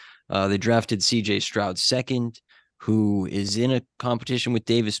focus. They drafted CJ Stroud second, who is in a competition with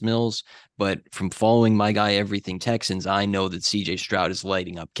Davis Mills. But from following my guy, Everything Texans, I know that CJ Stroud is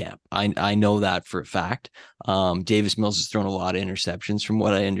lighting up camp. I know that for a fact. Davis Mills has thrown a lot of interceptions from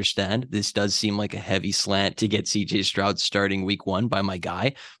what I understand. This does seem like a heavy slant to get CJ Stroud starting week 1 by my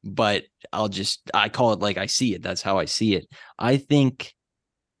guy, but I call it like I see it. That's how I see it. I think,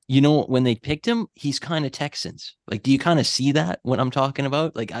 when they picked him, he's kind of Texans. Like, do you kind of see that what I'm talking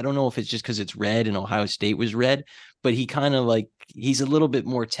about? Like, I don't know if it's just because it's red and Ohio State was red, but he kind of like, he's a little bit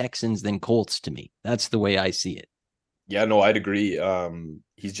more Texans than Colts to me. That's the way I see it. Yeah, no, I'd agree.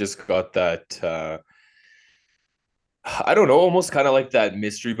 He's just got that, I don't know, almost kind of like that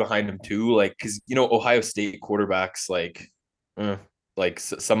mystery behind him too. Like, because, Ohio State quarterbacks,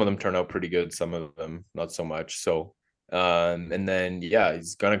 some of them turn out pretty good, some of them not so much. So, and then, yeah,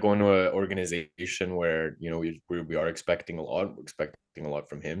 he's going to go into an organization where, we are expecting a lot. We're expecting a lot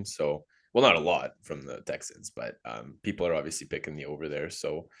from him. So, well, not a lot from the Texans, but people are obviously picking the over there.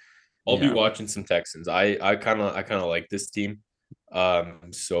 So I'll be watching some Texans. I kind of like this team.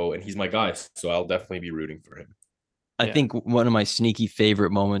 So, and he's my guy, so I'll definitely be rooting for him. I think one of my sneaky favorite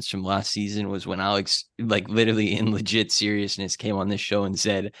moments from last season was when Alex, like literally in legit seriousness, came on this show and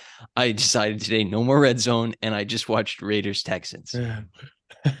said, I decided today no more red zone, and I just watched Raiders Texans.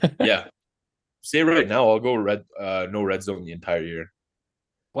 Yeah. Say right now, I'll go no red zone the entire year.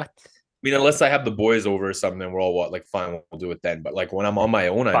 What? mean, unless I have the boys over or something, we're all like, fine, we'll do it then. But like when I'm on my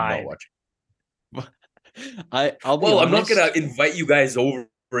own, I'm not watching. I'll be honest. I'm not gonna invite you guys over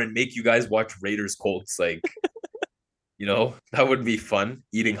and make you guys watch Raiders Colts. Like, that would be fun.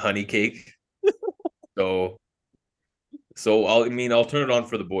 Eating honey cake. So I'll turn it on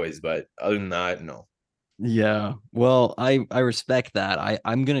for the boys, but other than that, no. Yeah, well, I respect that.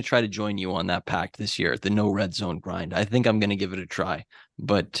 I'm gonna try to join you on that pact this year, the no red zone grind. I think I'm gonna give it a try,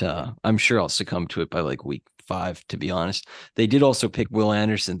 but I'm sure I'll succumb to it by like week 5. To be honest, they did also pick Will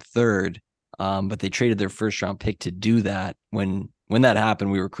Anderson third, but they traded their first round pick to do that. When that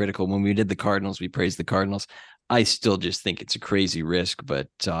happened, we were critical. When we did the Cardinals, we praised the Cardinals. I still just think it's a crazy risk, but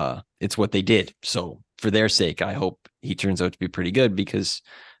it's what they did. So for their sake, I hope he turns out to be pretty good, because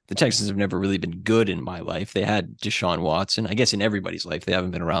the Texans have never really been good in my life. They had Deshaun Watson, I guess in everybody's life. They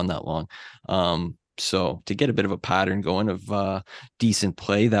haven't been around that long. So to get a bit of a pattern going of decent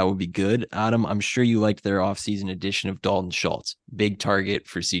play, that would be good. Adam, I'm sure you liked their offseason addition of Dalton Schultz. Big target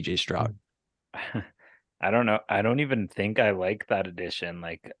for CJ Stroud. I don't know. I don't even think I like that addition.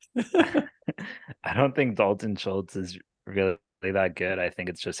 Like, I don't think Dalton Schultz is really that good. I think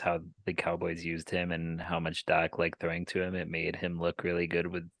it's just how the Cowboys used him and how much Dak liked throwing to him. It made him look really good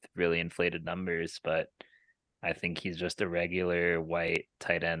with really inflated numbers, but I think he's just a regular white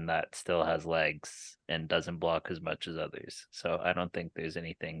tight end that still has legs and doesn't block as much as others. So I don't think there's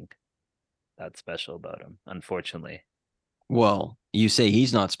anything that special about him, unfortunately. Well, you say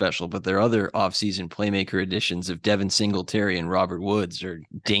he's not special, but their other offseason playmaker additions of Devin Singletary and Robert Woods are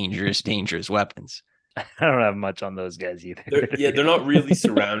dangerous, dangerous weapons. I don't have much on those guys either. They're not really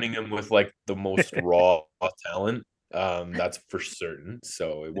surrounding him with like the most raw talent. That's for certain.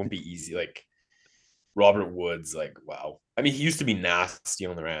 So it won't be easy. Like Robert Woods, like, wow. I mean, he used to be nasty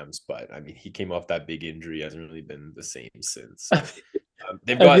on the Rams, but I mean, he came off that big injury, hasn't really been the same since.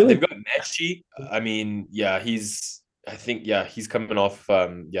 They've got Messi. I mean, yeah, he's coming off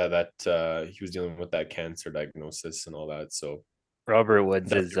that he was dealing with that cancer diagnosis and all that. So Robert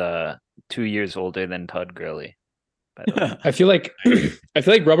Woods is 2 years older than Todd Gurley. I feel like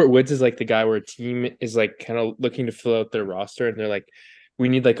Robert Woods is like the guy where a team is like kind of looking to fill out their roster, and they're like, we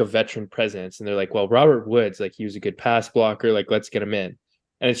need like a veteran presence, and they're like, well, Robert Woods, like, he was a good pass blocker, like, let's get him in.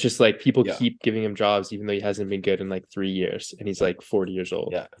 And it's just like people keep giving him jobs even though he hasn't been good in like 3 years, and he's like 40 years old.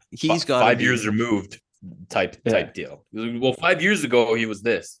 Yeah, he's got 5 years removed type deal. Well, 5 years ago he was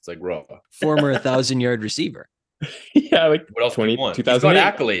this. It's like raw. Former 1,000-yard receiver. Yeah, like what else 20,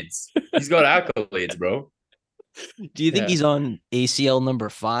 2008. He's got accolades, bro. Do you think he's on ACL number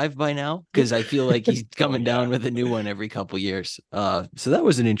 5 by now? Because I feel like he's coming down with a new one every couple years. So that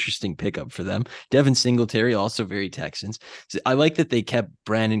was an interesting pickup for them. Devin Singletary, also very Texans. So I like that they kept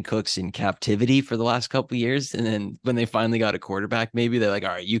Brandon Cooks in captivity for the last couple of years, and then when they finally got a quarterback, maybe they're like, all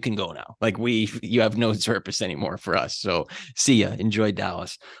right, you can go now. Like, you have no purpose anymore for us. So see ya. Enjoy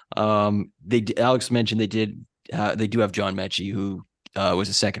Dallas. Alex mentioned they do have John Mechie, who was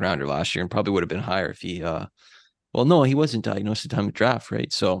a second rounder last year and probably would have been higher if he well, no, he wasn't diagnosed at the time of draft,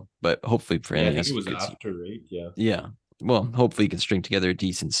 right? So, but hopefully for him, I think it was after, right? Yeah. Yeah. Well, hopefully he can string together a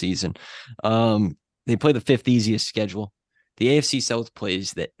decent season. They play the 5th easiest schedule. The AFC South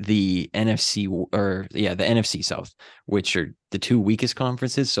plays the NFC South, which are the 2 weakest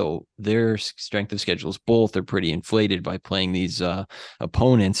conferences. So their strength of schedules both are pretty inflated by playing these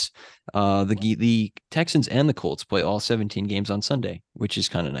opponents. The Texans and the Colts play all 17 games on Sunday, which is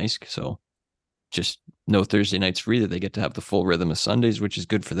kind of nice. So just no Thursday nights for either. They get to have the full rhythm of Sundays, which is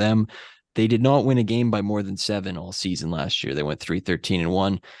good for them. They did not win a game by more than 7 all season last year. They went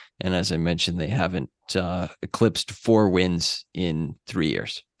 3-13-1. And as I mentioned, they haven't eclipsed 4 wins in 3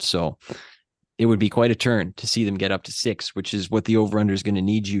 years. So it would be quite a turn to see them get up to 6, which is what the over-under is going to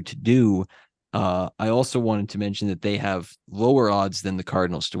need you to do. I also wanted to mention that they have lower odds than the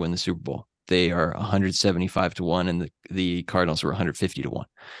Cardinals to win the Super Bowl. They are 175-1, and the Cardinals were 150-1.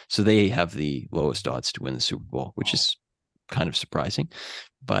 So they have the lowest odds to win the Super Bowl, which is kind of surprising.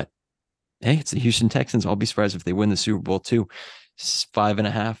 But hey, it's the Houston Texans. I'll be surprised if they win the Super Bowl too.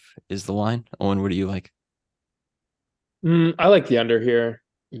 5.5 is the line. Owen, what do you like? I like the under here.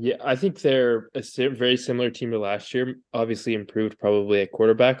 Yeah, I think they're a very similar team to last year. Obviously improved probably at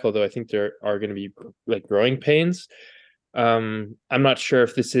quarterback, although I think there are going to be like growing pains. I'm not sure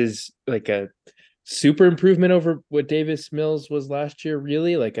if this is like a super improvement over what Davis Mills was last year,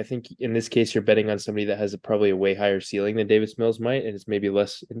 really. Like, I think in this case, you're betting on somebody that has probably a way higher ceiling than Davis Mills might, and it's maybe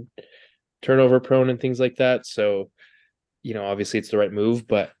less turnover prone and things like that. So, obviously it's the right move,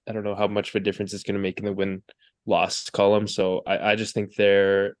 but I don't know how much of a difference it's going to make in the win-loss column. So I just think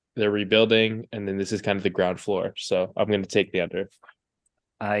they're rebuilding, and then this is kind of the ground floor. So I'm going to take the under.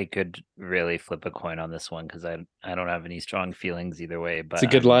 I could really flip a coin on this one because I don't have any strong feelings either way. But it's a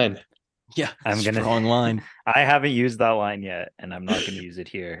good line. Yeah, I'm gonna strong line. I haven't used that line yet, and I'm not gonna use it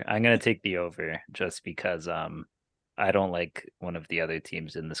here. I'm gonna take the over just because I don't like one of the other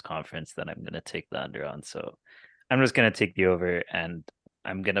teams in this conference that I'm gonna take the under on. So I'm just gonna take the over, and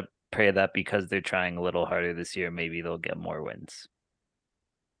I'm gonna pray that because they're trying a little harder this year, maybe they'll get more wins.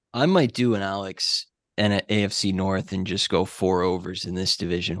 I might do an Alex and an AFC North and just go 4 overs in this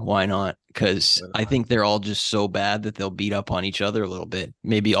division. Why not? Because I think they're all just so bad that they'll beat up on each other a little bit.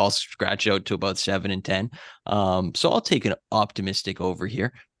 Maybe I'll scratch out to about 7 and 10. So I'll take an optimistic over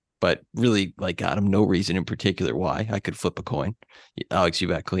here. But really, like Adam, no reason in particular why. I could flip a coin. Alex, you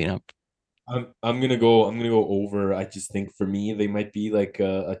back clean up. I'm gonna go over. I just think for me they might be like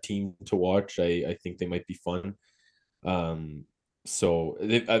a team to watch. I think they might be fun. So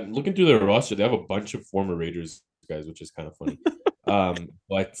I'm looking through their roster. They have a bunch of former Raiders guys, which is kind of funny.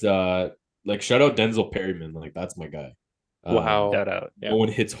 But like shout out Denzel Perryman, like that's my guy. Wow, Shout out. No one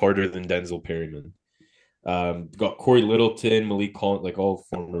hits harder than Denzel Perryman. Got Corey Littleton, Malik Collins, like all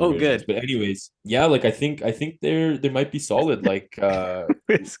former Raiders. Good. But anyways, yeah, like I think they might be solid. Like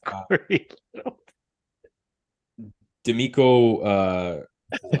It's Corey D'Amico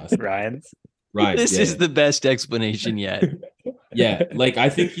Ryan's. Ryan. This is the best explanation yet. Yeah, like I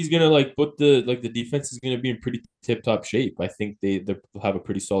think he's gonna like put the defense is gonna be in pretty tip top shape. I think they'll have a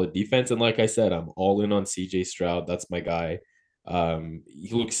pretty solid defense, and like I said, I'm all in on CJ Stroud. That's my guy. He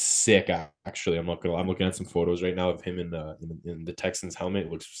looks sick. Actually, I'm looking at some photos right now of him in the Texans helmet.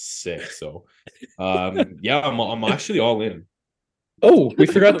 It looks sick. So, yeah, I'm actually all in. Oh, we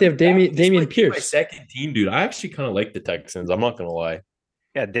forgot they have Dameon Pierce. My second team, dude. I actually kind of like the Texans. I'm not gonna lie.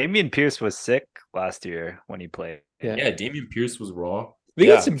 Yeah, Dameon Pierce was sick last year when he played. Yeah, Dameon Pierce was raw. We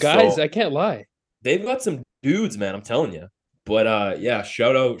got some guys. I can't lie. They've got some dudes, man. I'm telling you. But yeah,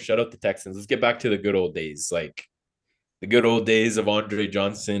 shout out the Texans. Let's get back to the good old days, like the good old days of Andre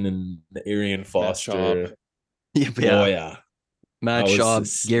Johnson and Arian Foster. Yeah. Oh yeah, Matt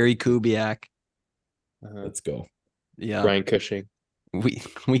Schaub, Gary Kubiak. Let's go. Yeah, Brian Cushing.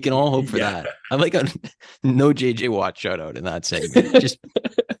 We can all hope for that. I like a no JJ Watt shout out in that segment. Just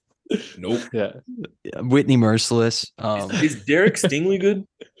nope. Yeah. Whitney Merciless. Is Derek Stingley good?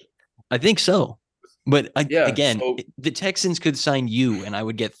 I think so. But the Texans could sign you and I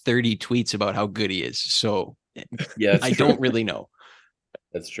would get 30 tweets about how good he is. So yeah, I don't really know.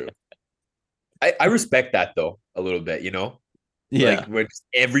 That's true. I respect that though a little bit, you know? Yeah. Like when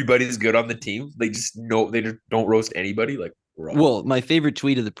everybody's good on the team, they just don't roast anybody. Like, well, my favorite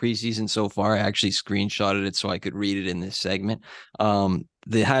tweet of the preseason so far, I actually screenshotted it so I could read it in this segment.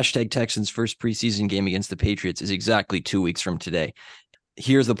 The hashtag Texans first preseason game against the Patriots is exactly 2 weeks from today.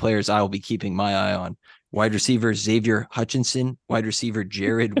 Here's the players I will be keeping my eye on. Wide receiver Xavier Hutchinson, wide receiver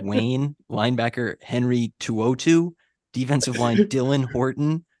Jared Wayne, linebacker Henry Tuotu, defensive line Dylan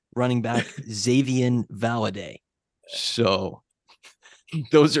Horton, running back Xavier Valladay. So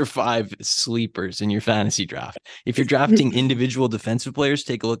those are 5 sleepers in your fantasy draft. If you're drafting individual defensive players,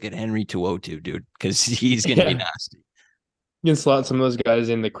 take a look at Henry Tuotu, dude, because he's going to be nasty. You can slot some of those guys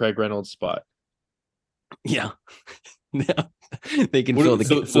in the Craig Reynolds spot. Yeah. They can fill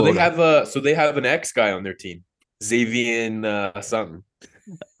the so they have an X guy on their team, Xavier something.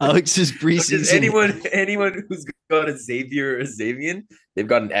 Alex's preseason. anyone who's got a Xavier or a Xavier, they've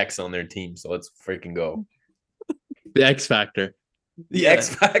got an X on their team. So let's freaking go. The X Factor. The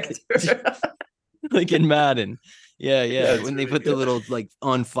X Factor. Like in Madden. Yeah. When they put the little like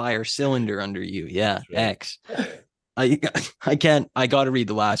on fire cylinder under you. Yeah, right. X. I got to read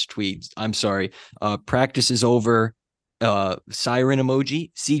the last tweet. I'm sorry. Practice is over. Siren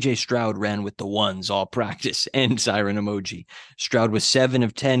emoji. CJ Stroud ran with the ones all practice and siren emoji. Stroud was 7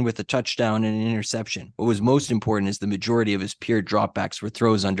 of 10 with a touchdown and an interception. What was most important is the majority of his pure dropbacks were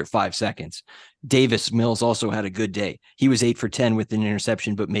throws under 5 seconds. Davis Mills also had a good day. He was 8 for 10 with an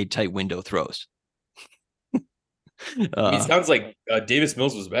interception, but made tight window throws. It sounds like Davis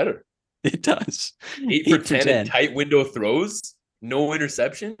Mills was better. It does. 8 for 10 and tight window throws, no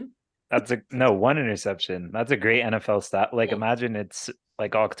interception. That's one interception. That's a great NFL stat. Like imagine it's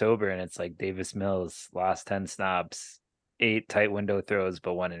like October and it's like Davis Mills last 10 snaps, 8 tight window throws,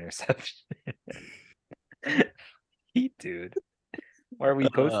 but 1 interception. Dude, why are we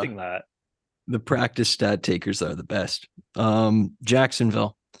posting that? The practice stat takers are the best.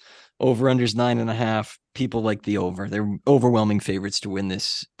 Jacksonville over unders 9.5. People like the over. They're overwhelming favorites to win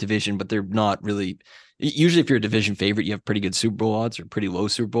this division, but they're not really. Usually if you're a division favorite, you have pretty good Super Bowl odds or pretty low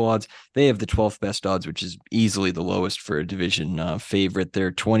Super Bowl odds. They have the 12th best odds, which is easily the lowest for a division favorite.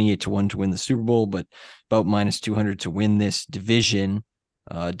 They're 28-1 to win the Super Bowl, but about -200 to win this division.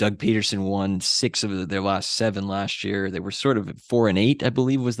 Doug Peterson won 6 of their last 7 last year. They were sort of 4-8, I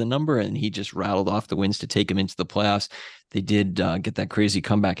believe was the number, and he just rattled off the wins to take them into the playoffs. They did get that crazy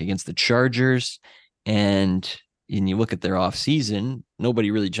comeback against the Chargers, and you look at their offseason,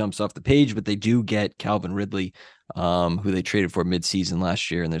 nobody really jumps off the page, but they do get Calvin Ridley, who they traded for midseason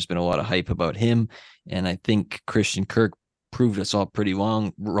last year, and there's been a lot of hype about him. And I think Christian Kirk proved us all pretty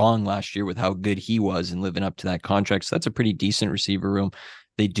wrong last year with how good he was and living up to that contract. So that's a pretty decent receiver room.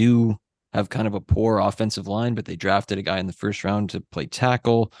 They do have kind of a poor offensive line, but they drafted a guy in the first round to play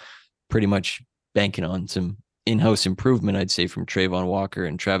tackle, pretty much banking on some in-house improvement, I'd say, from Trayvon Walker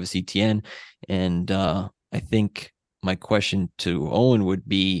and Travis Etienne. And I think my question to Owen would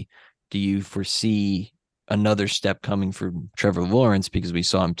be, do you foresee another step coming for Trevor Lawrence? Because we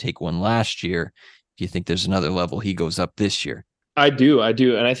saw him take one last year. Do you think there's another level he goes up this year? I do.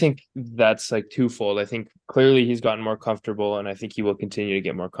 And I think that's like twofold. I think clearly he's gotten more comfortable, and I think he will continue to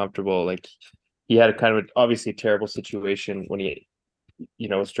get more comfortable. Like, he had a kind of obviously a terrible situation when he,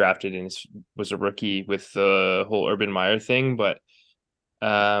 was drafted and was a rookie with the whole Urban Meyer thing. But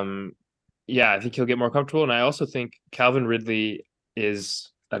I think he'll get more comfortable. And I also think Calvin Ridley his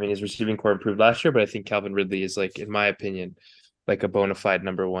receiving core improved last year, but I think Calvin Ridley is, like, in my opinion, like a bona fide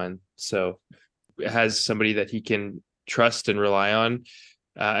number one. So it has somebody that he can trust and rely on.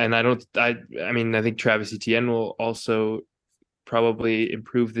 And I think Travis Etienne will also probably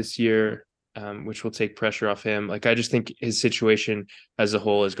improve this year, which will take pressure off him. Like, I just think his situation as a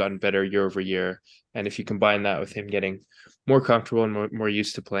whole has gotten better year over year. And if you combine that with him getting more comfortable and more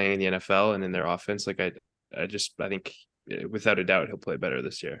used to playing in the NFL and in their offense, like I think without a doubt he'll play better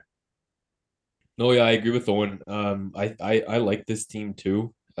this year. No, yeah, I agree with Owen. I like this team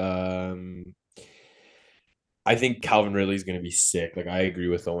too. I think Calvin Ridley is going to be sick. Like, I agree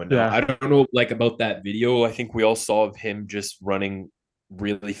with Owen. Now, I don't know, like, about that video. I think we all saw of him just running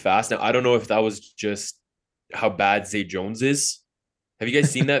really fast. Now, I don't know if that was just how bad Zay Jones is. Have you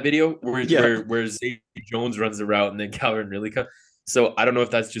guys seen that video where Zay Jones runs the route and then Calvin Ridley comes? So I don't know if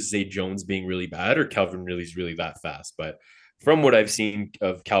that's just Zay Jones being really bad or Calvin Ridley's really that fast. But from what I've seen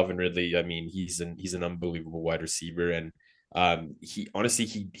of Calvin Ridley, I mean, he's an unbelievable wide receiver, and he honestly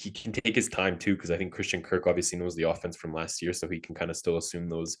can take his time too, because I think Christian Kirk obviously knows the offense from last year, so he can kind of still assume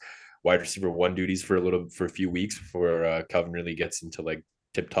those wide receiver one duties for a few weeks before Calvin really gets into like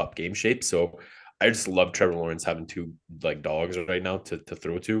tip top game shape. So I just love Trevor Lawrence having 2 like dogs right now to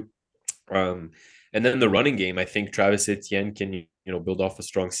throw to. And then the running game, I think Travis Etienne can build off a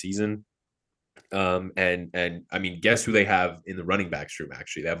strong season. And I mean, guess who they have in the running backs room?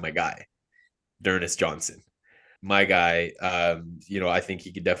 Actually, they have my guy, D'Ernest Johnson. My guy, I think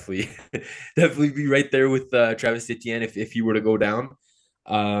he could definitely be right there with Travis Etienne if he were to go down.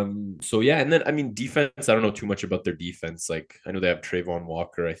 So yeah, and then I mean, defense, I don't know too much about their defense. Like, I know they have Trayvon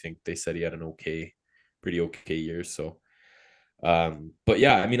Walker. I think they said he had an pretty okay year. So but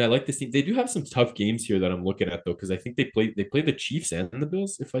yeah, I mean, I like this team. They do have some tough games here that I'm looking at though, because I think they play the Chiefs and the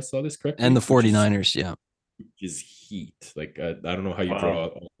Bills, if I saw this correctly. And the 49ers, which is heat. Like, I don't know how you draw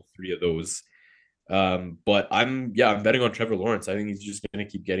all 3 of those. But I'm betting on Trevor Lawrence. I think he's just going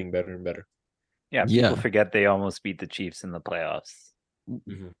to keep getting better and better. Yeah, people forget they almost beat the Chiefs in the playoffs.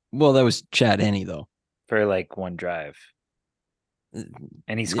 Mm-hmm. Well, that was Chad Henne though, for like one drive,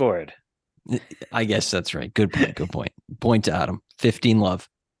 and he scored. I guess that's right. Good point. Point to Adam. 15 love.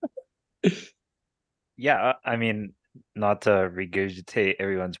 Yeah, I mean, not to regurgitate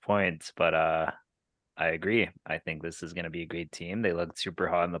everyone's points, but I agree. I think this is going to be a great team. They looked super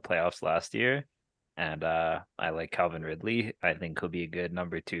hot in the playoffs last year. And I like Calvin Ridley. I think he'll be a good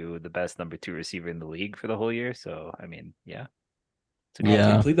the best number 2 receiver in the league for the whole year. So, I mean, yeah. They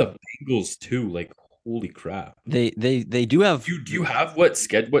play the Bengals too. Like, holy crap. They do have. Do you have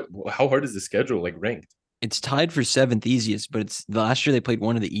how hard is the schedule like ranked? It's tied for 7th easiest, but it's last year they played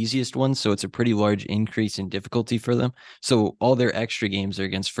one of the easiest ones, so it's a pretty large increase in difficulty for them. So all their extra games are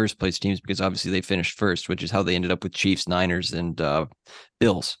against first place teams because obviously they finished first, which is how they ended up with Chiefs, Niners, and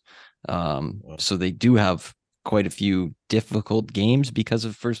Bills. So they do have quite a few difficult games because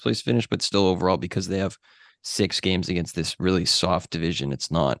of first place finish, but still overall, because they have 6 games against this really soft division,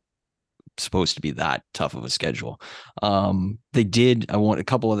 it's not supposed to be that tough of a schedule. I want a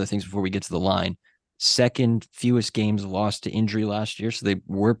couple other things before we get to the line. 2nd fewest games lost to injury last year, so they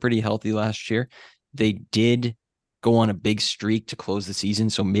were pretty healthy last year. They did go on a big streak to close the season,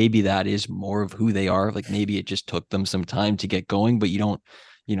 so maybe that is more of who they are. Like, maybe it just took them some time to get going, but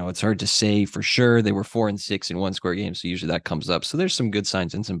it's hard to say for sure. They were 4-6 in 1 score games, so usually that comes up. So there's some good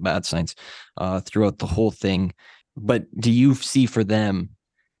signs and some bad signs throughout the whole thing. But do you see for them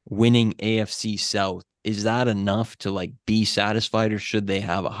winning AFC South is that enough to like be satisfied, or should they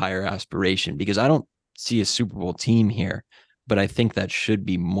have a higher aspiration? Because I don't see a Super Bowl team here, but I think that should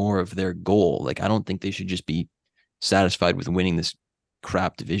be more of their goal. Like, I don't think they should just be satisfied with winning this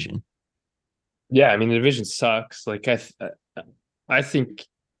crap division. Yeah, I mean, the division sucks. Like, I think,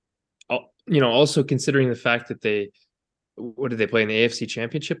 also considering the fact that what did they play in the AFC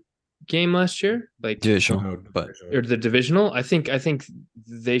Championship game last year? Like divisional, or the divisional. I think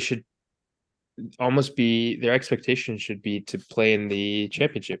they should almost be, their expectation should be to play in the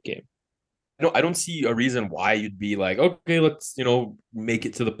championship game. No, I don't see a reason why you'd be like, okay, let's, make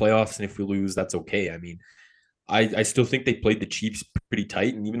it to the playoffs, and if we lose, that's okay. I mean, I still think they played the Chiefs pretty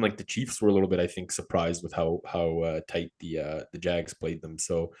tight, and even like the Chiefs were a little bit, I think, surprised with how tight the Jags played them.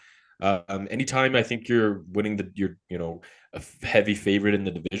 So anytime I think you're winning you're a heavy favorite in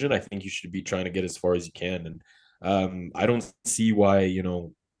the division, I think you should be trying to get as far as you can. And I don't see why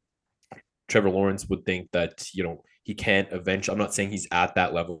Trevor Lawrence would think that he can't eventually. I'm not saying he's at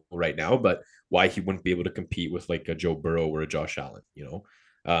that level right now, but why he wouldn't be able to compete with like a Joe Burrow or a Josh Allen,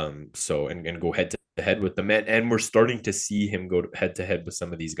 so and go head to head with them, and we're starting to see him go head to head with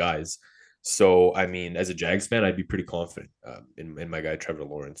some of these guys. So I mean, as a Jags fan, I'd be pretty confident in my guy Trevor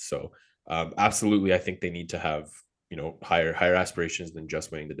Lawrence. So absolutely, I think they need to have higher aspirations than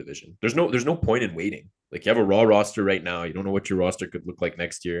just winning the division. There's no point in waiting. Like, you have a raw roster right now. You don't know what your roster could look like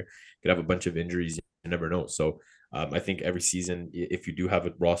next year. You could have a bunch of injuries. You never know. So I think every season, if you do have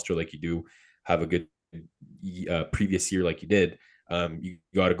a roster like you do, have a good previous year like you did, you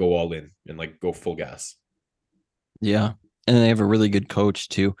got to go all in and like go full gas. Yeah. And they have a really good coach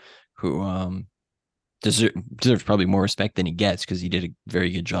too, who deserves probably more respect than he gets, because he did a very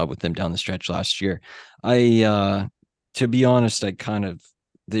good job with them down the stretch last year. To be honest,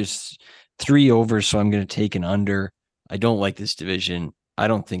 there's 3 overs, so I'm going to take an under. I don't like this division. I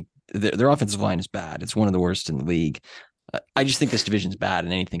don't think their offensive line is bad. It's one of the worst in the league. I just think this division's bad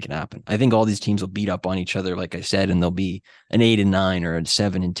and anything can happen. I think all these teams will beat up on each other, like I said, and they'll be an 8-9 or a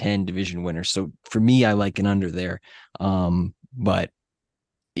 7-10 division winner. So for me, I like an under there. But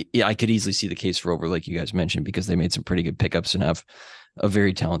I could easily see the case for over, like you guys mentioned, because they made some pretty good pickups and have a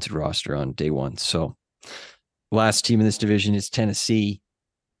very talented roster on day one. So last team in this division is Tennessee.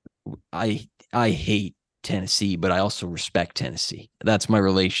 I hate Tennessee, but I also respect Tennessee. That's my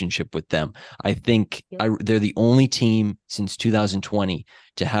relationship with them. I think they're the only team since 2020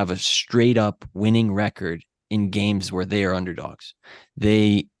 to have a straight up winning record in games where they are underdogs.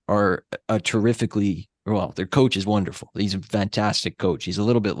 They are their coach is wonderful. He's a fantastic coach. He's a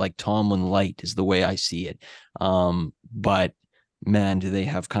little bit like Tomlin light is the way I see it. But man, do they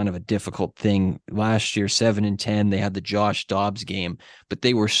have kind of a difficult thing. Last year, 7-10, they had the Josh Dobbs game, but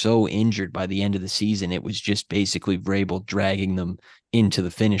they were so injured by the end of the season. It was just basically Vrabel dragging them into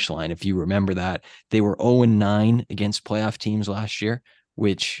the finish line. If you remember that, they were 0-9 against playoff teams last year,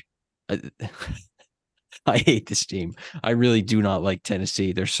 which I hate this team. I really do not like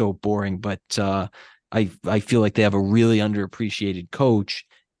Tennessee. They're so boring, but I feel like they have a really underappreciated coach,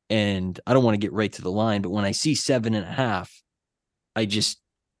 and I don't want to get right to the line, but when I see 7.5, I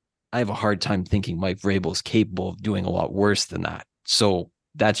have a hard time thinking Mike Vrabel is capable of doing a lot worse than that. So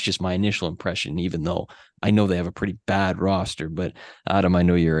that's just my initial impression, even though I know they have a pretty bad roster. But Adam, I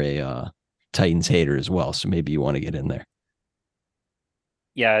know you're a Titans hater as well, so maybe you want to get in there.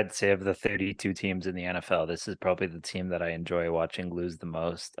 Yeah, I'd say of the 32 teams in the NFL, this is probably the team that I enjoy watching lose the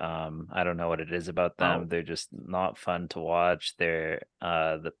most. I don't know what it is about them. They're just not fun to watch. They're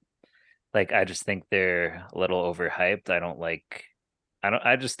I just think they're a little overhyped.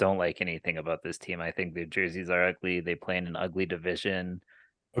 I just don't like anything about this team. I think their jerseys are ugly. They play in an ugly division.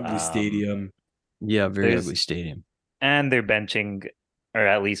 Ugly stadium. Yeah, very ugly stadium. And they're benching, or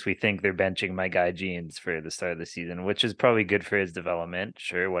at least we think they're benching my guy Jeans for the start of the season, which is probably good for his development.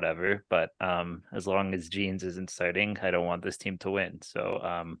 Sure, whatever. But as long as Jeans isn't starting, I don't want this team to win.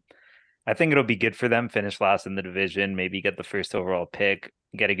 So I think it'll be good for them. Finish last in the division, maybe get the first overall pick,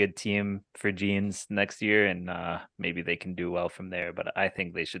 get a good team for Jeans next year, and maybe they can do well from there. But I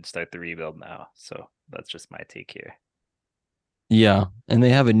think they should start the rebuild now. So that's just my take here. Yeah, and they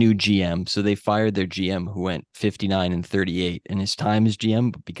have a new GM. So they fired their GM who went 59-38 in his time as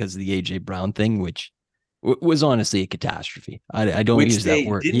GM because of the AJ Brown thing, which was honestly a catastrophe. I don't use that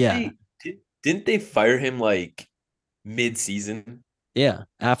word. Didn't they fire him like mid-season? Yeah,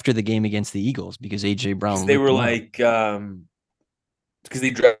 after the game against the Eagles, because AJ Brown. They were like, because they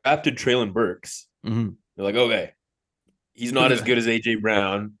drafted Treylon Burks. Mm-hmm. They're like, okay, he's not as good as AJ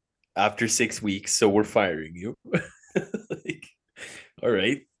Brown after 6 weeks, so we're firing you. Like, all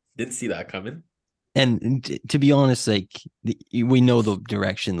right, didn't see that coming. And to be honest, we know the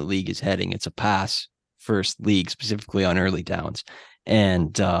direction the league is heading. It's a pass first league, specifically on early downs.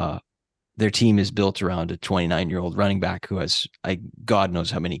 And their team is built around a 29-year-old running back who has, God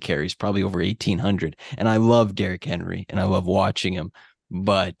knows how many carries, probably over 1,800. And I love Derrick Henry and I love watching him,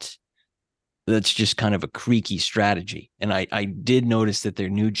 but that's just kind of a creaky strategy. And I did notice that their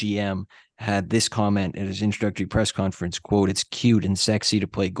new GM had this comment at his introductory press conference, quote, "It's cute and sexy to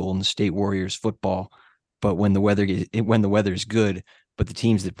play Golden State Warriors football, but when the weather's good, but the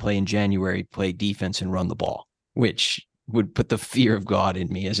teams that play in January play defense and run the ball," which would put the fear of God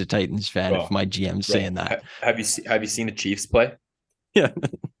in me as a Titans fan if my GM's saying that. Have you seen the Chiefs play? Yeah.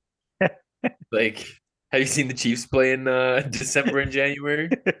 Like, have you seen the Chiefs play in December and January?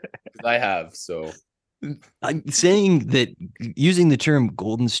 I have. So I'm saying that using the term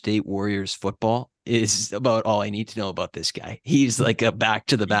Golden State Warriors football is about all I need to know about this guy. He's like a back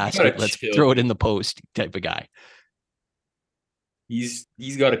to the basket, let's throw it in the post type of guy. He's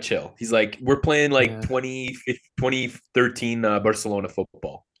got to chill. He's like, we're playing like 2013 Barcelona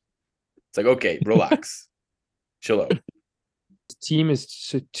football. It's like, okay, relax, chill out. The team is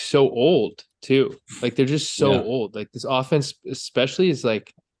so old too. Like they're just so old. Like this offense, especially, is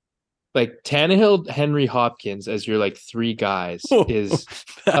like Tannehill, Henry, Hopkins as your like three guys is.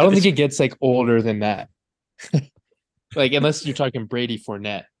 I don't think it gets like older than that. Like unless you're talking Brady,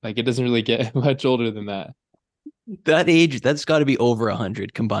 Fournette, like it doesn't really get much older than that. That age, that's got to be over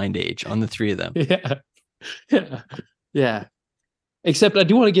 100 combined age on the three of them. Yeah. Except I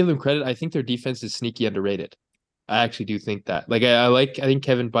do want to give them credit. I think their defense is sneaky underrated. I actually do think that. Like I think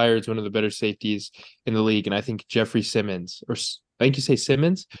Kevin Byard's one of the better safeties in the league, and I think Jeffrey Simmons, or I think you say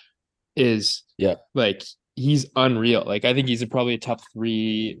Simmons, is like he's unreal. Like I think he's probably a top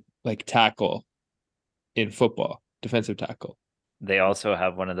 3 like tackle in football, defensive tackle. They also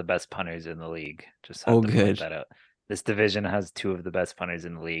have one of the best punters in the league. Just have to point that out. This division has 2 of the best punters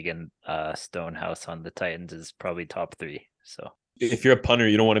in the league, and Stonehouse on the Titans is probably top 3. So if you're a punter,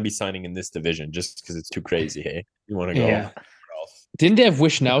 you don't want to be signing in this division just because it's too crazy. Hey, you want to go? Yeah. Didn't they have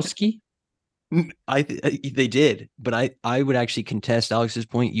Wisnowski? They did, but I would actually contest Alex's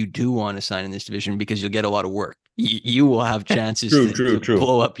point. You do want to sign in this division because you'll get a lot of work. You will have chances to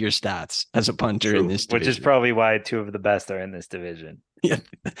blow up your stats as a punter in this division. Which is probably why 2 of the best are in this division. Yeah,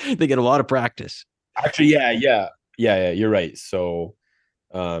 they get a lot of practice. Actually, yeah, you're right. So,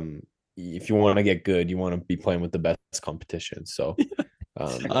 if you want to get good, you want to be playing with the best competition. So,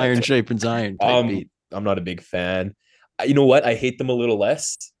 iron sharpens iron. I'm not a big fan. You know what? I hate them a little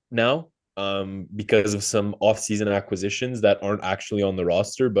less now. Because of some off-season acquisitions that aren't actually on the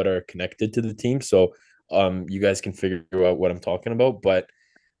roster but are connected to the team. So you guys can figure out what I'm talking about. But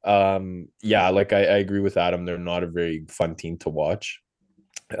like I agree with Adam. They're not a very fun team to watch.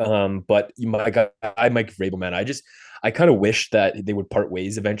 But my guy, Mike Vrabel, man, I kind of wish that they would part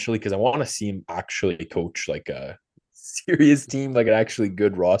ways eventually because I want to see him actually coach like a serious team, like an actually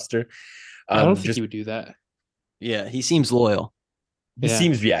good roster. I don't think he would do that. Yeah, he seems loyal. He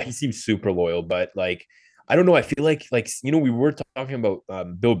seems super loyal, but like I don't know. I feel like we were talking about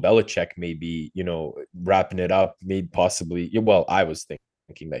Bill Belichick maybe wrapping it up, maybe possibly. Well, I was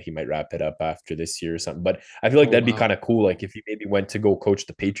thinking that he might wrap it up after this year or something. But I feel like that'd be kind of cool. Like if he maybe went to go coach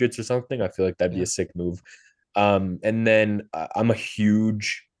the Patriots or something. I feel like that'd be a sick move. And then I'm a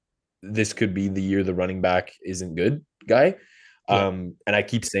huge. This could be the year the running back isn't good guy. And I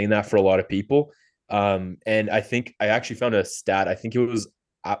keep saying that for a lot of people. And I think I actually found a stat. I think it was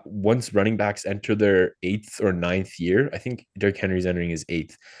once running backs enter their 8th or 9th year, I think Derrick Henry's entering his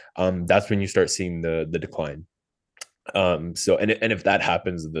 8th. That's when you start seeing the decline. So if that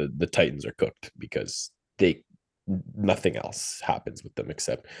happens, the Titans are cooked because nothing else happens with them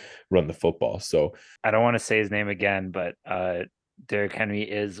except run the football. So I don't want to say his name again, but Derrick Henry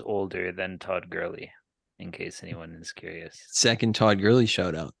is older than Todd Gurley, in case anyone is curious. Second Todd Gurley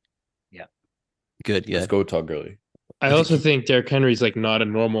shout out. Yeah. Good. Yeah. Let's go Todd Gurley. I also think Derrick Henry's like not a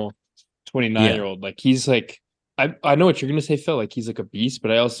normal 29-year-old. Like he's like, I know what you're gonna say, Phil. Like he's like a beast,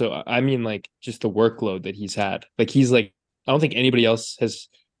 but I mean like just the workload that he's had. Like he's like, I don't think anybody else has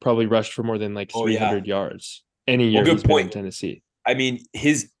probably rushed for more than like 300 yards any year he's been in Tennessee. I mean,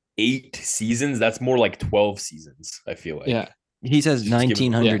 his 8 seasons, that's more like 12 seasons, I feel like. Yeah. He says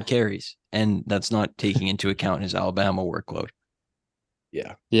 1,900 carries, and that's not taking into account his Alabama workload.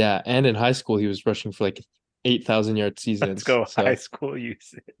 Yeah. Yeah, and in high school, he was rushing for like 8,000 yard seasons. Let's go high school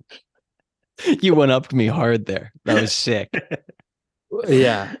usage. You went up to me hard there. That was sick.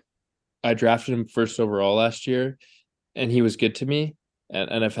 Yeah. I drafted him first overall last year, and he was good to me.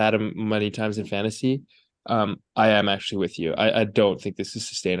 And I've had him many times in fantasy. I am actually with you. I don't think this is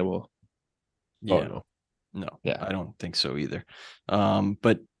sustainable. Yeah. Oh, No, yeah, I don't think so either.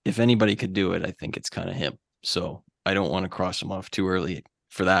 But if anybody could do it, I think it's kind of him. So I don't want to cross him off too early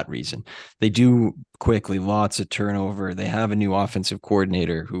for that reason. They do quickly, lots of turnover. They have a new offensive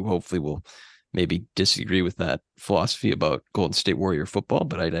coordinator who hopefully will maybe disagree with that philosophy about Golden State Warrior football,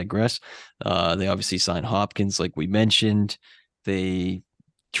 but I digress. They obviously signed Hopkins, like we mentioned.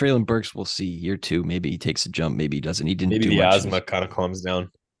 Traylon Burks, we'll see year 2. Maybe he takes a jump, maybe he doesn't. He didn't maybe do the much. asthma kind of calms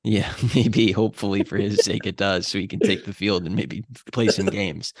down. Yeah, maybe. Hopefully for his sake it does, so he can take the field and maybe play some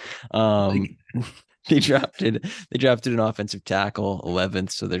games. They drafted an offensive tackle,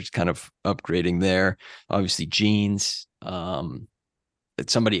 11th, so they're just kind of upgrading there. Obviously, Jeans.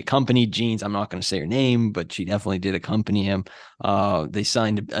 Somebody accompanied Jeans. I'm not going to say her name, but she definitely did accompany him. They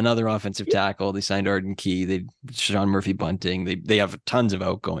signed another offensive tackle. They signed Arden Key. Sean Murphy Bunting. They have tons of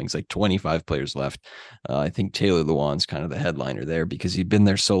outgoings, like 25 players left. I think Taylor Lewan's kind of the headliner there because he'd been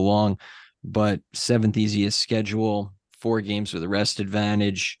there so long. But 7th easiest schedule, 4 games with a rest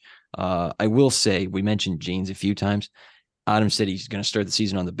advantage. I will say, we mentioned Jeans a few times. Adam said he's going to start the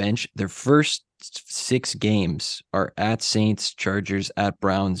season on the bench. Their first 6 games are at Saints, Chargers, at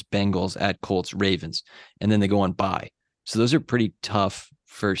Browns, Bengals, at Colts, Ravens, and then they go on bye. So those are pretty tough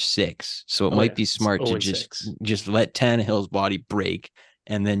first 6. So it might be smart to just let Tannehill's body break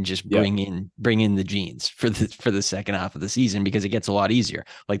and then just bring in the Jeans for the second half of the season, because it gets a lot easier.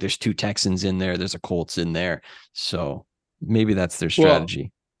 Like there's 2 Texans in there, there's a Colts in there, so maybe that's their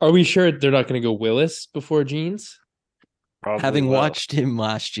strategy. Well, are we sure they're not going to go Willis before Jeans? Probably Having watched him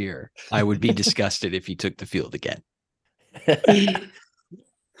last year, I would be disgusted if he took the field again.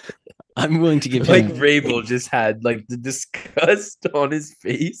 I'm willing to give him. Like Vrabel just had like the disgust on his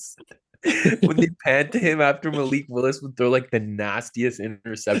face when they panned to him after Malik Willis would throw like the nastiest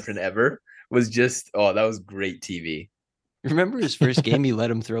interception ever. Was just, that was great TV. Remember his first game? He let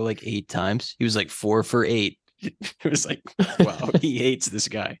him throw like 8 times. He was like 4 for 8. It was like, wow, he hates this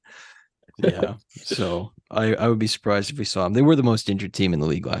guy. Yeah, so I would be surprised if we saw him. They were the most injured team in the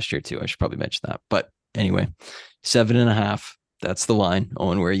league last year too. I should probably mention that. But anyway, 7.5. That's the line.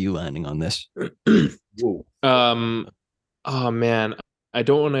 Owen, where are you landing on this? Oh man, I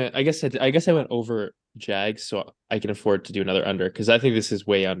don't want to. I guess I went over Jags, so I can afford to do another under, because I think this is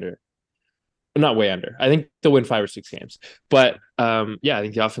way under. Not way under. I think they'll win 5 or 6 games. But I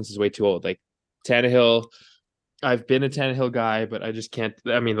think the offense is way too old. Like Tannehill. I've been a Tannehill guy, but I just can't.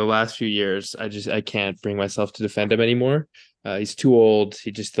 I mean, the last few years, I can't bring myself to defend him anymore. He's too old.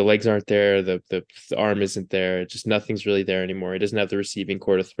 The legs aren't there. The arm isn't there. Just nothing's really there anymore. He doesn't have the receiving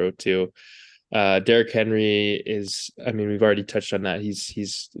core to throw to. Derrick Henry is. I mean, we've already touched on that.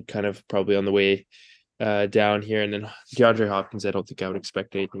 He's kind of probably on the way down here. And then DeAndre Hopkins, I don't think I would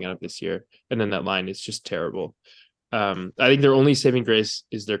expect anything out of this year. And then that line is just terrible. I think their only saving grace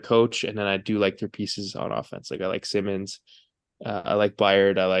is their coach, and then I do like their pieces on offense. Like I like Simmons, I like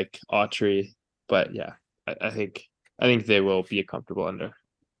Byard, I like Autry, but yeah, I think they will be a comfortable under.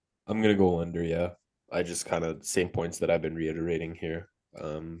 I'm gonna go under. Yeah, I just kind of same points that I've been reiterating here.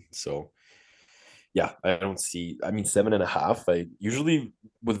 So yeah, I don't see. I mean, 7.5. I usually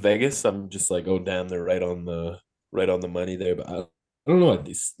with Vegas, I'm just like, oh damn, they're right on the money there, but I don't know.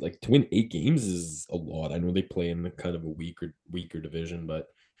 This like to win 8 games is a lot. I know they play in kind of a weaker division, but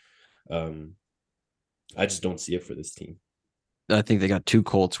I just don't see it for this team. I think they got 2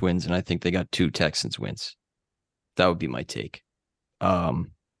 Colts wins, and I think they got 2 Texans wins. That would be my take. I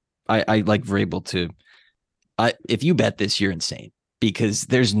like Vrabel to. If you bet this, you're insane, because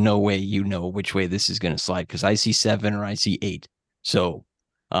there's no way you know which way this is going to slide. Because I see 7 or I see 8, so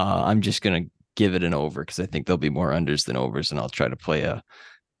I'm just going to give it an over, because I think there'll be more unders than overs, and I'll try to play a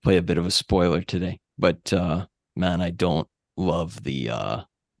bit of a spoiler today. But man, I don't love the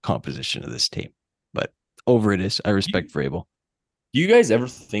composition of this team, but over it is. I respect Vrabel. Do you guys ever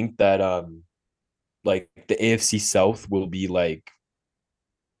think that like the AFC South will be like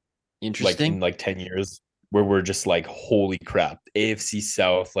interesting, like in like 10 years, where we're just like, holy crap, AFC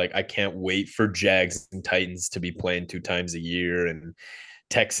South, like I can't wait for Jags and Titans to be playing 2 times a year, and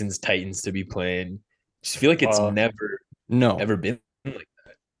Texans, Titans to be playing. Just feel like it's never been like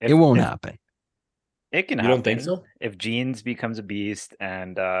that. It won't happen. It can happen. You don't think so? If Jeans becomes a beast,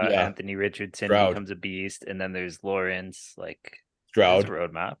 and Anthony Richardson becomes a beast, and then there's Lawrence, like Stroud. There's a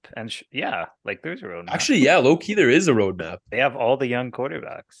roadmap. And there's a roadmap. Actually, yeah, low-key there is a roadmap. They have all the young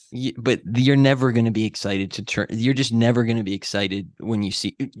quarterbacks. But you're never going to be excited you're just never going to be excited when you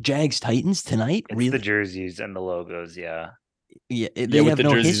see Jags Titans tonight. It's the jerseys and the logos, yeah. Yeah, they have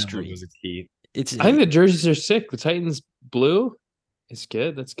no history. I think the jerseys are sick. The Titans blue is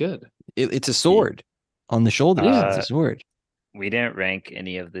good. That's good. It's a sword on the shoulder. It's a sword. We didn't rank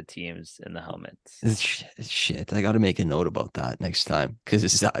any of the teams in the helmets. Shit, I got to make a note about that next time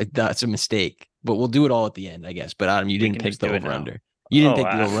because that's a mistake. But we'll do it all at the end, I guess. But Adam, you didn't pick the over-under. You didn't pick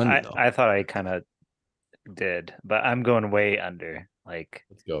the over-under, though. I thought I kind of did, but I'm going way under. Like,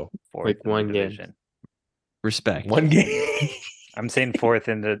 let's go. Fourth like one division. game. Respect. One game. I'm saying fourth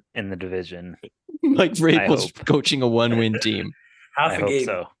in the division. Like Vrabel's coaching a 1-win team. Half a game.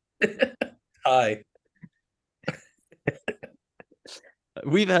 So. Hi.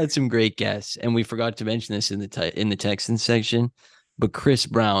 We've had some great guests, and we forgot to mention this in the Texans section, but Chris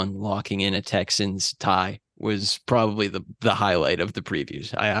Brown locking in a Texans tie was probably the highlight of the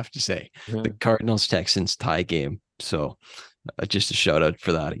previews, I have to say. The Cardinals-Texans tie game. So just a shout out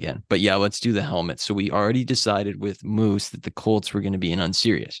for that again. But yeah, let's do the helmet. So we already decided with Moose that the Colts were going to be an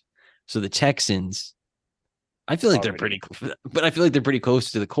unserious. So the Texans, I feel like they're pretty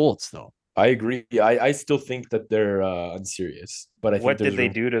close to the Colts, though. I agree. I still think that they're unserious. But I think what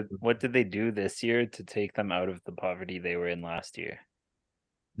did they do this year to take them out of the poverty they were in last year?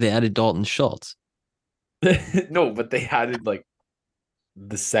 They added Dalton Schultz. No, but they added like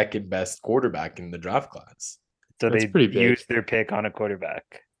the second best quarterback in the draft class. So they used their pick on a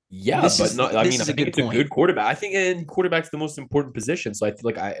quarterback. Yeah, I think it's a good quarterback. I think quarterback's the most important position. So I feel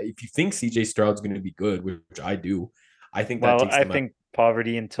like if you think CJ Stroud's going to be good, which I do, I think I think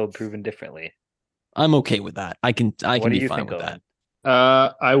poverty until proven differently. I'm okay with that. I can be fine with that.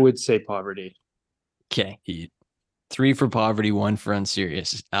 I would say poverty. Okay. 3 for poverty, 1 for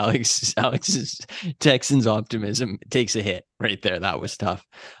unserious. Alex's Texans optimism takes a hit right there. That was tough.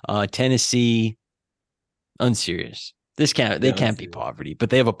 Tennessee, unserious. They can't be poverty, but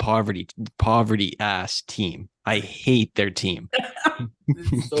they have a poverty ass team. I hate their team.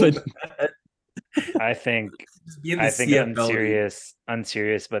 I think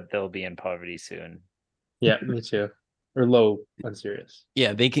unserious, but they'll be in poverty soon. Yeah, me too. Or low unserious.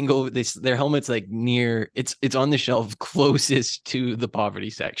 Yeah, they can go. Their helmet's like near. It's on the shelf closest to the poverty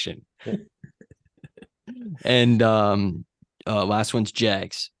section. And last one's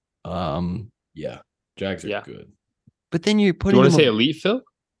Jags. Yeah, Jags are good. But then you're putting. You want to say elite, Phil?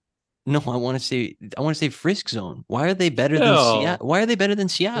 No, I want to say Frisk Zone. Why are they better than Seattle? Why are they better than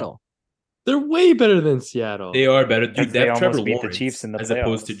Seattle? They're way better than Seattle. They are better. Dude, they Trevor almost beat Lawrence the Chiefs in the as playoffs.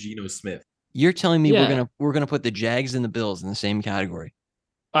 Opposed to Geno Smith. You're telling me we're gonna put the Jags and the Bills in the same category?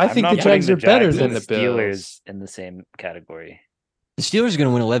 I think the Jags are better than the Steelers in the same category. The Steelers are going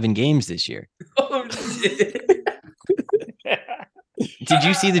to win 11 games this year. Oh shit! Did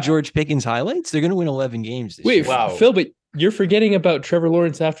you see the George Pickens highlights? They're going to win 11 games this year. Wait, Phil, but you're forgetting about Trevor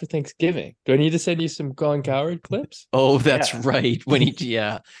Lawrence after Thanksgiving. Do I need to send you some Colin Coward clips? Oh, that's right. When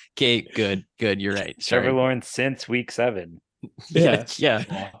Okay, good. You're right. Sorry. Trevor Lawrence since week 7. Yeah.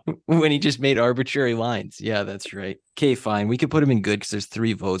 When he just made arbitrary lines. Yeah, that's right. Okay, fine. We could put him in good because there's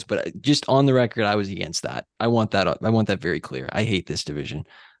 3 votes, but just on the record, I was against that. I want that very clear. I hate this division.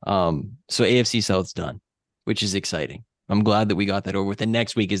 So AFC South's done, which is exciting. I'm glad that we got that over with. And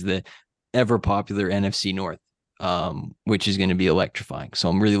next week is the ever popular NFC North, which is going to be electrifying. So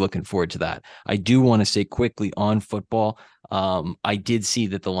I'm really looking forward to that. I do want to say quickly on football. I did see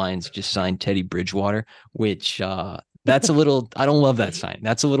that the Lions just signed Teddy Bridgewater, which that's a little, I don't love that sign.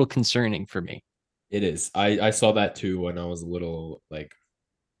 That's a little concerning for me. It is. I saw that too when I was a little like,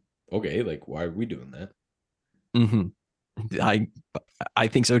 okay, like why are we doing that? Mm-hmm. I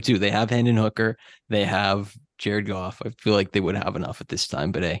think so too. They have Hendon Hooker. They have Jared Goff. I feel like they would have enough at this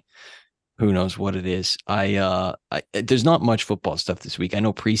time, but hey, who knows what it is. There's not much football stuff this week. I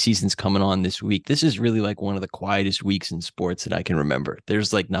know preseason's coming on this week. This is really like one of the quietest weeks in sports that I can remember.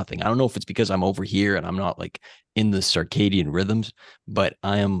 There's like nothing. I don't know if it's because I'm over here and I'm not like in the circadian rhythms, but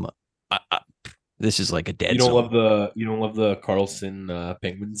I am. This is like a dead zone. You don't love the Carlson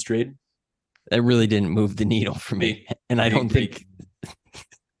Penguins trade? That really didn't move the needle for me, and I don't think.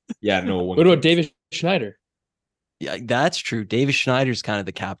 Yeah, no. What about David Schneider? Yeah, that's true. David Schneider's kind of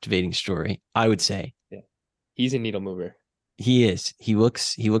the captivating story, I would say. Yeah, he's a needle mover. He is. He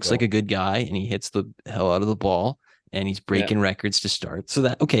looks like a good guy, and he hits the hell out of the ball, and he's breaking records to start. So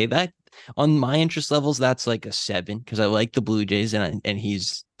that on my interest levels, that's like a 7 because I like the Blue Jays, and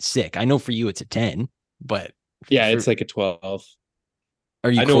he's sick. I know for you it's a 10, but it's like a 12. Are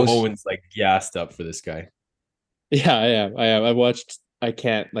you? I know Owen's like gassed up for this guy. Yeah, I am. I watched. I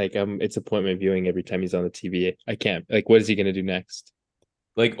can't it's appointment viewing every time he's on the TV. I can't. Like, what is he gonna do next?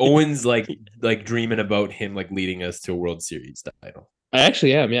 Like Owen's like dreaming about him like leading us to a World Series title. I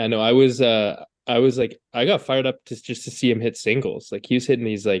actually am. Yeah, no, I was like, I got fired up just to see him hit singles. Like he was hitting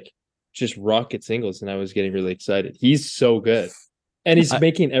these like just rocket singles, and I was getting really excited. He's so good, and he's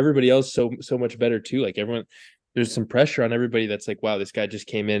making everybody else so much better too. Like everyone, there's some pressure on everybody that's like, wow, this guy just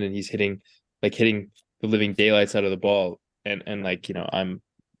came in and he's hitting the living daylights out of the ball. And like, I'm,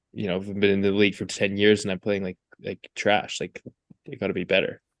 I've been in the league for 10 years and I'm playing like trash. Like, they got to be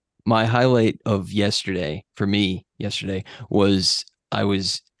better. My highlight of yesterday was I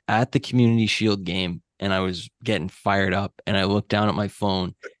was at the Community Shield game and I was getting fired up and I looked down at my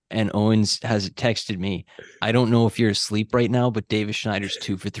phone and Owens has texted me, I don't know if you're asleep right now, but Davis Schneider's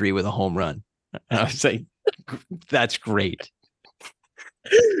 2 for 3 with a home run. And I was like, that's great.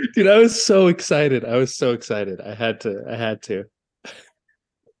 Dude, I was so excited. I had to.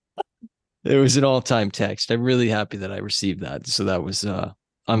 It was an all-time text. I'm really happy that I received that. So that was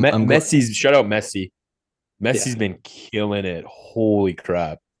I'm Messi's shout out Messi. Messi's been killing it. Holy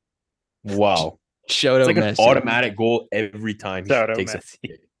crap. Wow. Shout out like Messi. An automatic goal every time he takes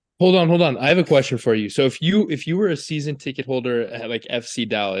it. Hold on. I have a question for you. So if you were a season ticket holder at like FC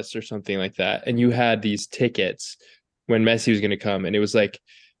Dallas or something like that, and you had these tickets when Messi was going to come, and it was like,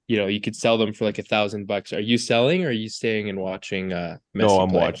 you could sell them for like $1,000. Are you selling or are you staying and watching Messi? No, I'm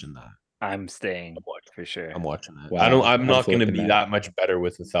play? watching that. I'm staying for sure. I'm watching that. Wow. I'm not going to be that much better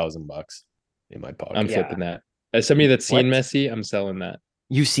with $1,000 in my pocket. I'm flipping that. As somebody that's seen Messi, I'm selling that.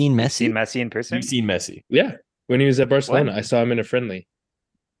 You've seen Messi? Seen Messi in person? You've seen Messi? Yeah, when he was at Barcelona, I saw him in a friendly.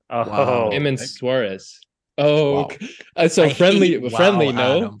 Oh, wow. Him and Suarez. Oh, wow. So friendly, no,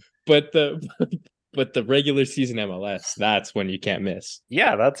 Adam. but the regular season MLS, that's when you can't miss.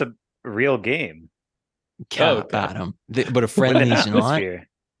 Yeah, that's a real game. Adam. But a friendly's not.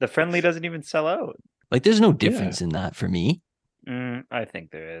 The friendly doesn't even sell out. Like, there's no difference in that for me. I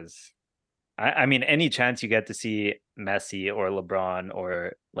think there is. I mean, any chance you get to see Messi or LeBron,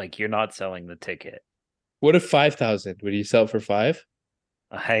 or like, you're not selling the ticket. What if 5,000? Would you sell for 5?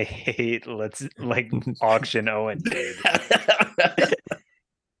 I hate. Let's like auction Owen, dude.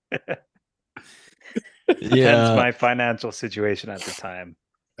 Depends my financial situation at the time.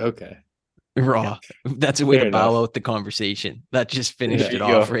 Okay. Raw. That's a way to bow out the conversation. That just finished it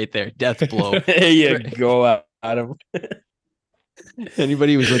off right there. Death blow. There you go, Adam.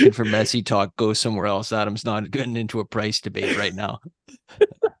 Anybody who's looking for Messi talk, go somewhere else. Adam's not getting into a price debate right now.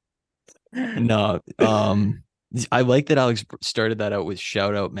 No. I like that Alex started that out with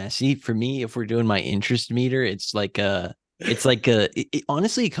shout out Messi. For me, if we're doing my interest meter, it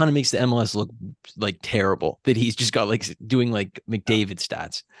honestly, it kind of makes the MLS look like terrible that he's just got like doing like McDavid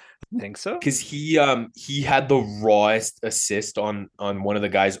stats. Think so? Because he had the rawest assist on one of the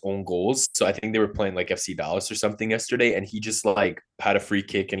guy's own goals. So I think they were playing like FC Dallas or something yesterday, and he just like had a free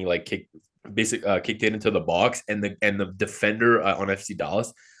kick and he like kicked it into the box, and the defender on FC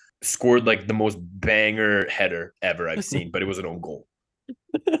Dallas scored like the most banger header ever I've seen, but it was an own goal.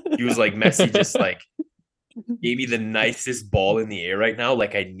 He was like, Messi just like gave me the nicest ball in the air right now.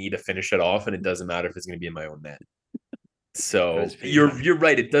 Like, I need to finish it off, and it doesn't matter if it's going to be in my own net. So you're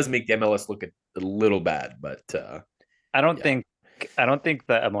right. It does make the MLS look a little bad, but I don't think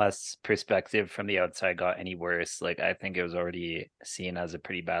the MLS perspective from the outside got any worse. Like, I think it was already seen as a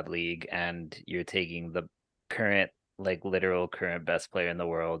pretty bad league, and you're taking the current best player in the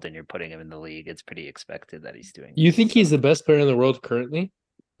world and you're putting him in the league. It's pretty expected that he's doing. You think he's the best player in the world currently?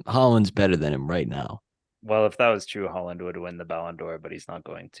 Holland's better than him right now. Well, if that was true, Holland would win the Ballon d'Or, but he's not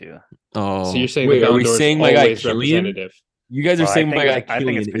going to. Oh, so you're saying are we saying my guy Kylian? You guys are saying my guy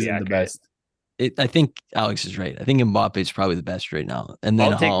Kylian isn't the best. I think Alex is right. I think Mbappe is probably the best right now, and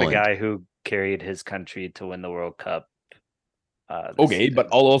then I'll take Holland. The guy who carried his country to win the World Cup. Okay, but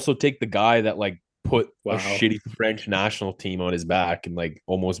I'll also take the guy that like put a shitty French national team on his back and like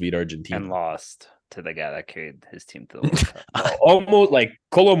almost beat Argentina and lost to the guy that carried his team to the World Cup. Almost like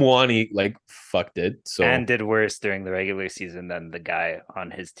Kolo Muani like fucked it. So and did worse during the regular season than the guy on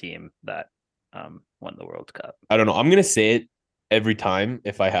his team that won the World Cup. I don't know. I'm gonna say it every time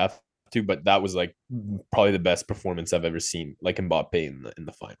if I have to, but that was like probably the best performance I've ever seen, like Mbappe in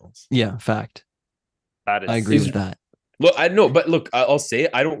the finals. Yeah, fact. I agree with that. Look, I know, but look, I'll say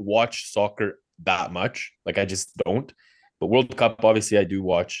it, I don't watch soccer that much. Like, I just don't. But World Cup, obviously, I do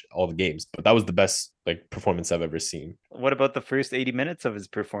watch all the games. But that was the best like performance I've ever seen. What about the first 80 minutes of his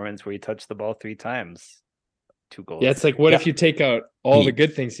performance where he touched the ball 3 times? 2 goals. Yeah, it's like, what if you take out all the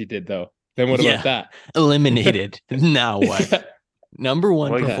good things he did, though? Then what about that? Eliminated. Now what? Number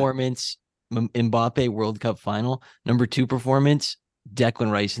 1 performance, Mbappe World Cup final. Number 2 performance,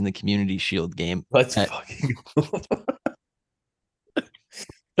 Declan Rice in the Community Shield game. Let's fucking go.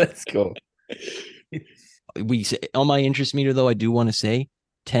 Let's go. We say, on my interest meter, though, I do want to say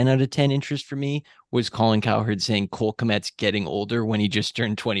 10 out of 10 interest for me was Colin Cowherd saying Cole Kmet's getting older when he just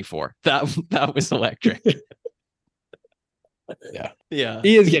turned 24. That was electric. Yeah.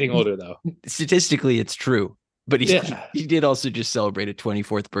 He is getting older, though. Statistically, it's true. But he did also just celebrate a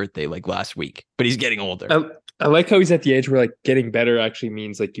 24th birthday like last week, but he's getting older. I like how he's at the age where like getting better actually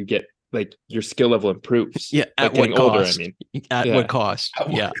means like you get like your skill level improves. Yeah, like at what cost? Older, I mean. At what cost?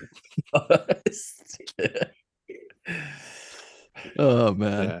 Yeah. Oh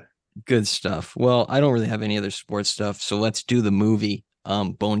man. Yeah. Good stuff. Well, I don't really have any other sports stuff, so let's do the movie,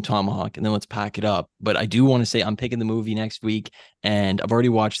 Bone Tomahawk, and then let's pack it up. But I do want to say I'm picking the movie next week, and I've already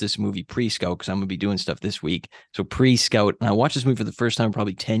watched this movie pre-scout because I'm gonna be doing stuff this week. So pre-scout, and I watched this movie for the first time in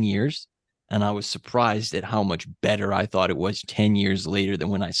probably 10 years, and I was surprised at how much better I thought it was 10 years later than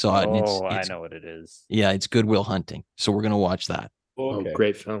when I saw it. And it's I know what it is. Yeah, it's Good Will Hunting. So we're gonna watch that. Okay. Oh,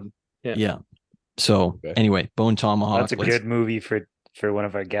 great film. Yeah. So anyway, Bone Tomahawk. That's a good movie for one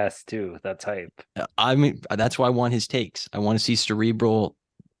of our guests too. That's hype. I mean, that's why I want his takes. I want to see Cerebral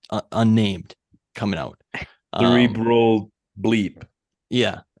Unnamed coming out. Cerebral bleep.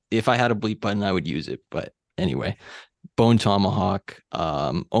 Yeah. If I had a bleep button, I would use it. But anyway, Bone Tomahawk.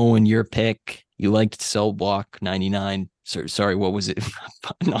 Owen, your pick. You liked Cell Block 99. Sorry, what was it?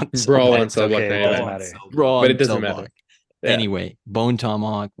 Not Brawl on Cell Block 99. Brawl, but it doesn't matter. Yeah. Anyway, Bone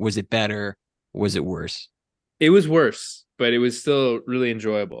Tomahawk. Was it better? Was it worse? It was worse, but it was still really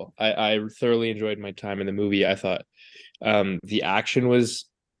enjoyable. I thoroughly enjoyed my time in the movie. I thought the action was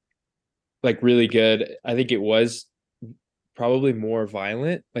like really good. I think it was probably more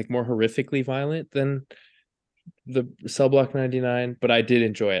violent, like more horrifically violent than the Cell Block 99, but I did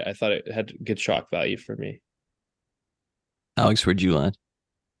enjoy it. I thought it had good shock value for me. Alex, where'd you land?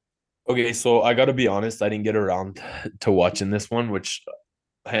 Okay, so I got to be honest, I didn't get around to watching this one, which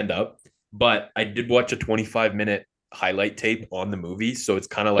hand up, but I did watch a 25-minute highlight tape on the movie, so it's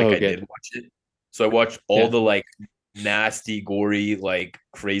kind of like I did watch it. So I watched all the like nasty, gory, like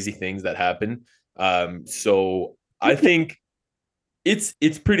crazy things that happen. So I think it's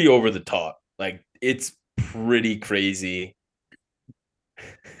pretty over the top. Like it's pretty crazy.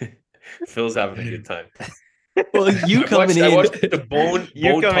 Phil's having a good time. Well, you coming in with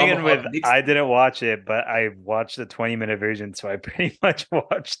I didn't watch it, but I watched the 20-minute version, so I pretty much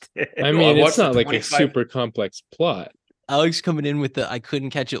watched it. I mean, it's not like a super complex plot. Alex coming in with I couldn't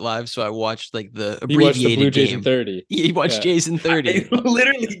catch it live, so I watched like the abbreviated He watched the Blue game. Jason 30. He watched Jason 30. I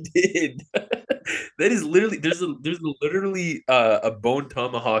literally did. That is literally there's literally a Bone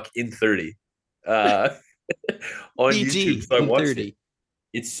Tomahawk in 30 on YouTube. So I watched it.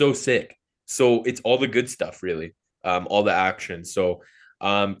 It's so sick. So it's all the good stuff, really. All the action. So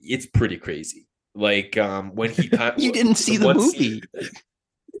it's pretty crazy. Like when he you didn't see the movie.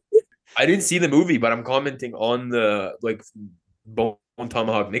 I didn't see the movie, but I'm commenting on the like Bone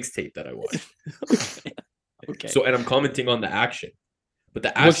Tomahawk mixtape that I watched. Okay. So and I'm commenting on the action. But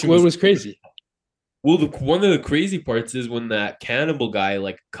the action what was crazy? Well, one of the crazy parts is when that cannibal guy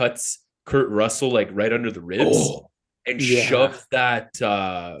like cuts Kurt Russell like right under the ribs and shoves that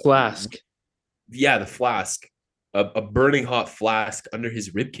flask. Yeah, the flask, a burning hot flask under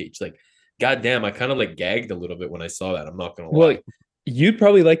his rib cage. Like, goddamn, I kind of like gagged a little bit when I saw that. I'm not gonna lie. Well, you'd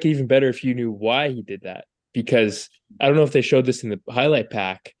probably like it even better if you knew why he did that, because I don't know if they showed this in the highlight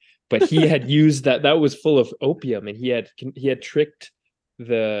pack, but he had used that was full of opium, and he had tricked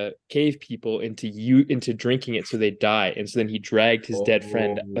the cave people into drinking it so they die, and so then he dragged his dead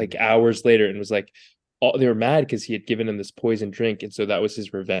friend like hours later and was like. They were mad because he had given them this poison drink, and so that was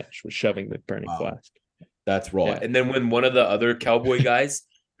his revenge, was shoving the burning flask. That's raw. Yeah. And then when one of the other cowboy guys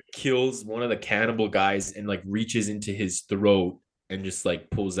kills one of the cannibal guys and like reaches into his throat and just like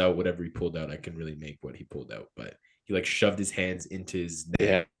pulls out whatever he pulled out, I can really make what he pulled out, but he like shoved his hands into his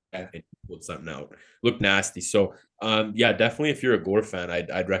neck and pulled something out. Looked nasty. So definitely if you're a gore fan,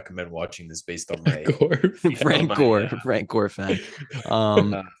 I'd recommend watching this based on my Frank Gore fan.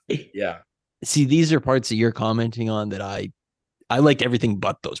 Yeah. See, these are parts that you're commenting on that I liked everything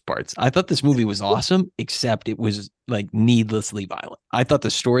but those parts. I thought this movie was awesome, except it was like needlessly violent. I thought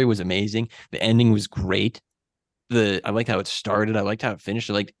the story was amazing. The ending was great. I liked how it started. I liked how it finished.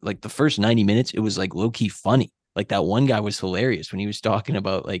 Like the first 90 minutes, it was like low-key funny. Like that one guy was hilarious when he was talking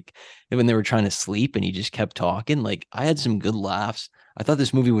about like when they were trying to sleep and he just kept talking. Like I had some good laughs. I thought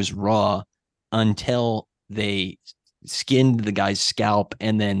this movie was raw until they skinned the guy's scalp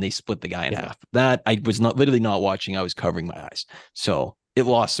and then they split the guy in half. That I was literally not watching. I was covering my eyes. So it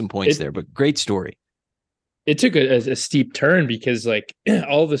lost some points there, but great story. It took a steep turn because like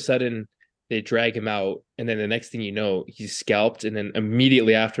all of a sudden they drag him out and then the next thing you know, he's scalped. And then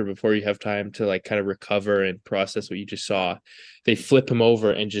immediately after, before you have time to like kind of recover and process what you just saw, they flip him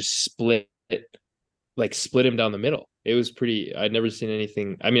over and just split him down the middle. It was pretty. I'd never seen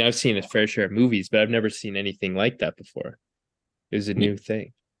anything. I mean, I've seen a fair share of movies, but I've never seen anything like that before. It was a new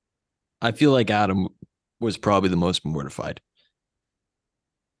thing. I feel like Adam, was probably the most mortified?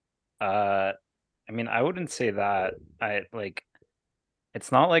 I mean, I wouldn't say that.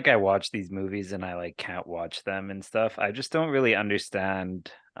 It's not like I watch these movies and I like can't watch them and stuff. I just don't really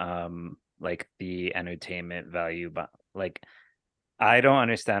understand like the entertainment value, but like I don't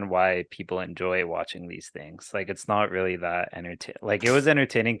understand why people enjoy watching these things. Like it's not really that entertaining. Like it was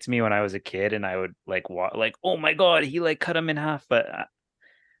entertaining to me when I was a kid and I would like like, oh my god, he like cut him in half, but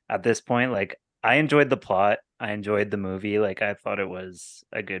at this point, like I enjoyed the plot. I enjoyed the movie. Like I thought it was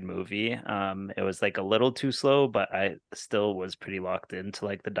a good movie. It was like a little too slow, but I still was pretty locked into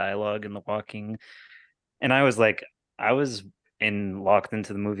like the dialogue and the walking. And I was locked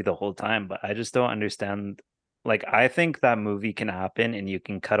into the movie the whole time, but I just don't understand. Like I think that movie can happen and you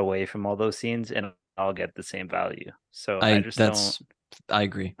can cut away from all those scenes and I'll get the same value. So I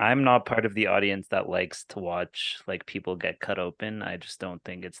agree. I'm not part of the audience that likes to watch like people get cut open. I just don't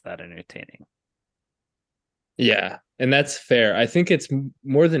think it's that entertaining. Yeah, and that's fair. I think it's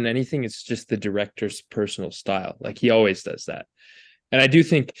more than anything, it's just the director's personal style. Like he always does that. And I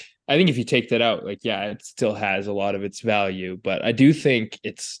think if you take that out, like, yeah, it still has a lot of its value, but I do think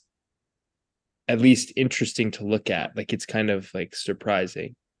it's at least interesting to look at. Like it's kind of like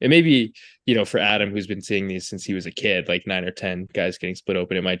surprising. It may be, for Adam, who's been seeing these since he was a kid, like 9 or 10 guys getting split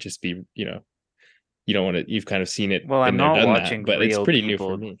open, it might just be, you don't want to, you've kind of seen it. Well, I'm not watching that, but it's pretty new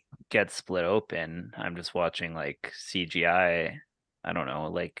for me. Get split open. I'm just watching like CGI. I don't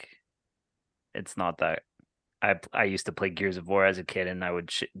know, like it's not that. I used to play Gears of War as a kid, and I would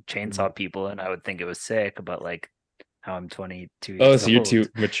chainsaw people, and I would think it was sick. But like, how I'm 22 years old. Oh, so you're too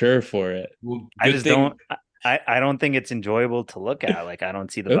mature for it. Well, I just don't. I don't think it's enjoyable to look at. Like, I don't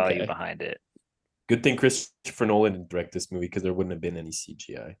see the value behind it. Good thing Christopher Nolan didn't direct this movie because there wouldn't have been any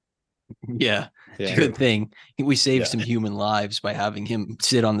CGI. Yeah. Good thing we saved some human lives by having him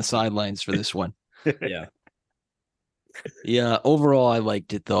sit on the sidelines for this one. Yeah. Overall, I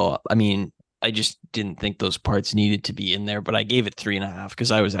liked it though. I mean, I just didn't think those parts needed to be in there, but I gave it 3.5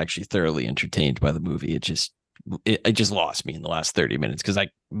 because I was actually thoroughly entertained by the movie. It just lost me in the last 30 minutes because I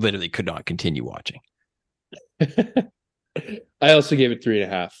literally could not continue watching. I also gave it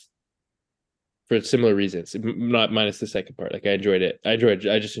 3.5 for similar reasons, not minus the second part. Like I enjoyed it. I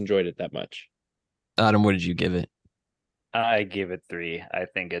just enjoyed it that much. Adam, what did you give it? I gave it 3. I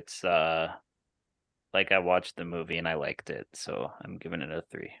think it's like I watched the movie and I liked it, so I'm giving it a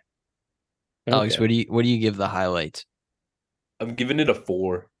 3. Okay. Alex, what do you give the highlights? I'm giving it a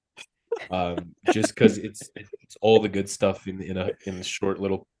 4. Just because it's all the good stuff in a short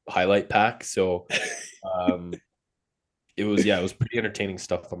little highlight pack. So it was pretty entertaining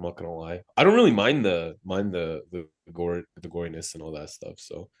stuff, I'm not gonna lie. I don't really mind the goriness and all that stuff.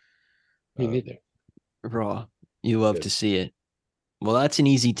 So me neither. Raw. You love to see it. Well, that's an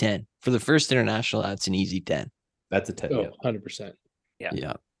easy 10. For the first international, that's an easy 10. That's a 10. Oh, 100%.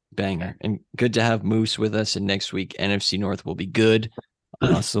 Yeah. Banger. And good to have Moose with us. And next week, NFC North will be good.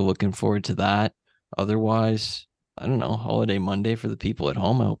 I'm also looking forward to that. Otherwise, I don't know, holiday Monday for the people at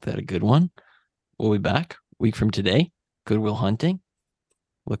home. I hope they had a good one. We'll be back a week from today. Goodwill Hunting.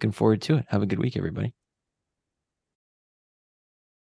 Looking forward to it. Have a good week, everybody.